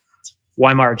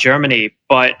Weimar, Germany.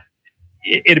 But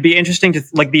it'd be interesting to,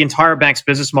 like, the entire bank's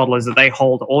business model is that they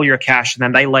hold all your cash and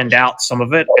then they lend out some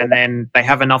of it, and then they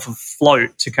have enough of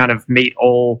float to kind of meet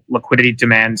all liquidity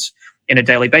demands in a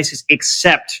daily basis,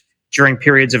 except during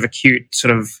periods of acute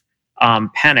sort of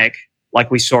panic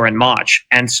like we saw in March.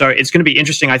 And so it's going to be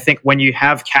interesting, I think, when you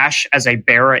have cash as a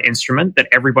bearer instrument that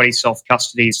everybody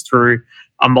self-custodies through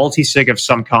a multi-sig of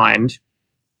some kind,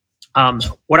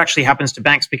 what actually happens to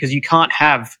banks, because you can't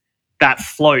have that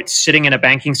float sitting in a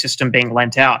banking system being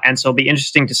lent out. And so it'll be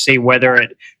interesting to see whether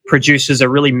it produces a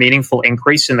really meaningful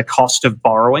increase in the cost of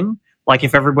borrowing. Like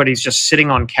if everybody's just sitting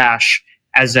on cash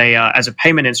as a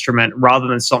payment instrument rather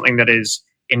than something that is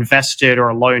invested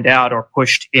or loaned out or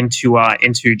pushed into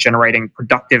generating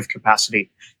productive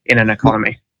capacity in an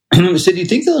economy. So do you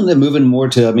think they'll end up moving more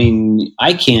to,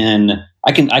 I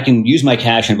can use my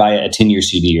cash and buy a 10-year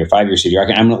CD or 5-year CD, or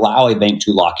I'm going to allow a bank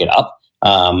to lock it up.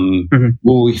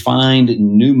 Will we find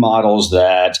new models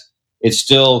that it's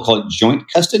still called joint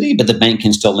custody, but the bank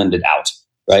can still lend it out,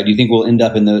 right? Do you think we'll end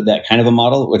up in that kind of a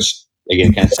model, which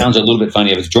again kind of sounds a little bit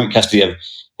funny, if it's joint custody of,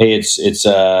 hey, it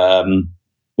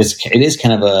is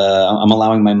kind of I'm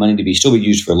allowing my money to still be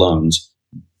used for loans,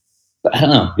 but I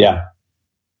don't know. Yeah,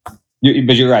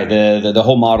 but you're right. The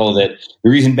whole model that the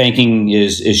reason banking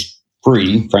is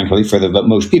free, frankly, for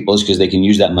most people, is because they can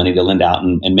use that money to lend out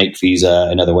and make fees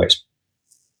in other ways.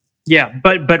 Yeah,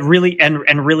 but really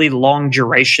and really long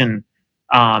duration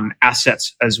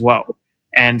assets as well.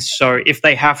 And so if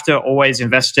they have to always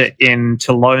invest it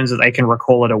into loans that they can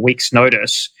recall at a week's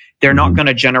notice, they're not going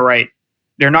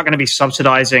to be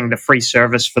subsidizing the free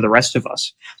service for the rest of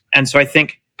us. And so I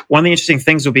think one of the interesting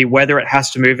things will be whether it has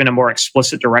to move in a more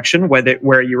explicit direction,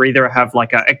 where you either have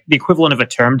like the equivalent of a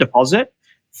term deposit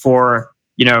for,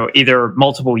 either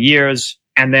multiple years,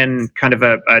 and then kind of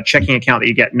a checking account that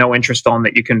you get no interest on,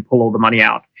 that you can pull all the money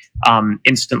out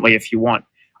instantly if you want.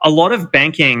 A lot of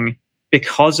banking,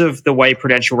 because of the way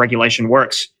prudential regulation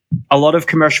works, a lot of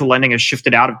commercial lending has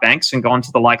shifted out of banks and gone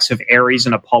to the likes of Ares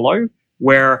and Apollo,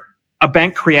 where a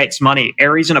bank creates money.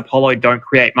 Ares and Apollo don't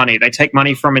create money. They take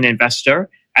money from an investor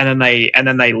and then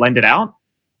they lend it out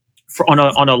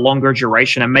on a longer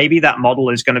duration. And maybe that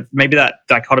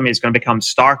dichotomy is going to become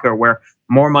starker, where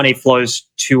more money flows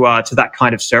to that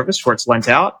kind of service where it's lent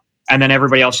out, and then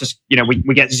everybody else just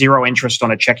we get zero interest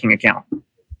on a checking account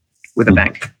with a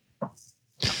bank.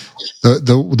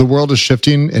 The world is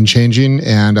shifting and changing,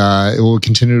 and it will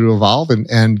continue to evolve.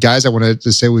 And guys, I wanted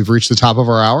to say we've reached the top of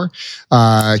our hour.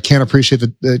 I can't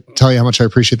tell you how much I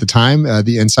appreciate the time,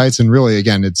 the insights, and really,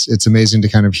 again, it's amazing to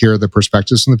kind of hear the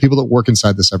perspectives from the people that work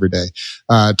inside this every day.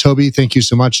 Toby, thank you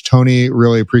so much. Tony,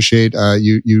 really appreciate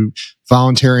you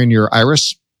volunteering your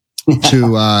iris to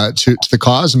the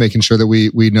cause, and making sure that we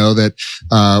know that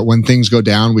when things go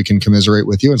down, we can commiserate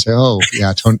with you and say, oh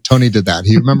yeah, Tony did that.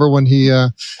 He remember when he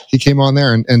came on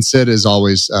there. And Sid, as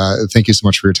always, thank you so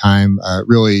much for your time.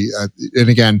 Really, and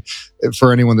again,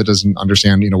 for anyone that doesn't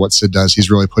understand, what Sid does,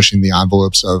 he's really pushing the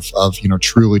envelopes of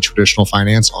truly traditional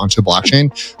finance onto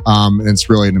blockchain. And it's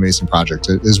really an amazing project,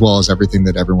 as well as everything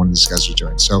that everyone of these guys are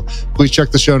doing. So please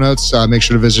check the show notes. Make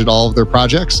sure to visit all of their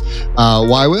projects.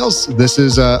 yWhales, this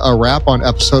is a wrap on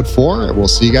episode 4. We'll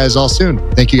see you guys all soon.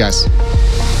 Thank you, guys.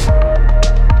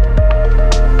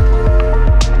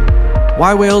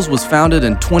 yWhales was founded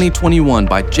in 2021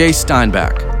 by Jay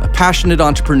Steinbach, a passionate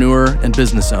entrepreneur and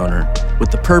business owner, with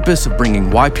the purpose of bringing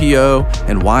YPO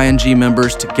and YNG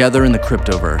members together in the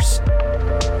cryptoverse.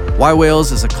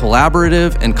 yWhales is a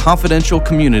collaborative and confidential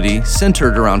community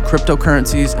centered around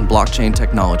cryptocurrencies and blockchain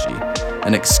technology,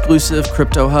 an exclusive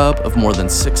crypto hub of more than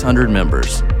 600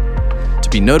 members. To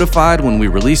be notified when we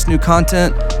release new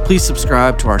content, please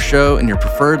subscribe to our show in your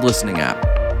preferred listening app.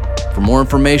 For more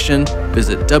information,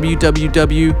 visit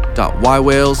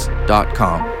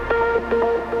www.ywhales.com.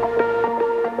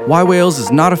 yWhales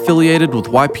is not affiliated with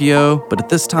YPO, but at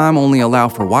this time only allow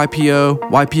for YPO,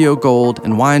 YPO Gold,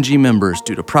 and YNG members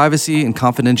due to privacy and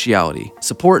confidentiality.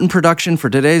 Support and production for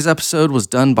today's episode was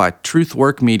done by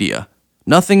Truthwork Media.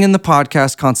 Nothing in the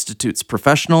podcast constitutes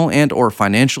professional and/or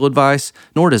financial advice,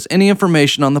 nor does any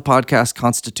information on the podcast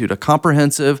constitute a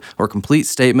comprehensive or complete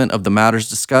statement of the matters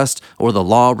discussed or the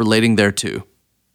law relating thereto.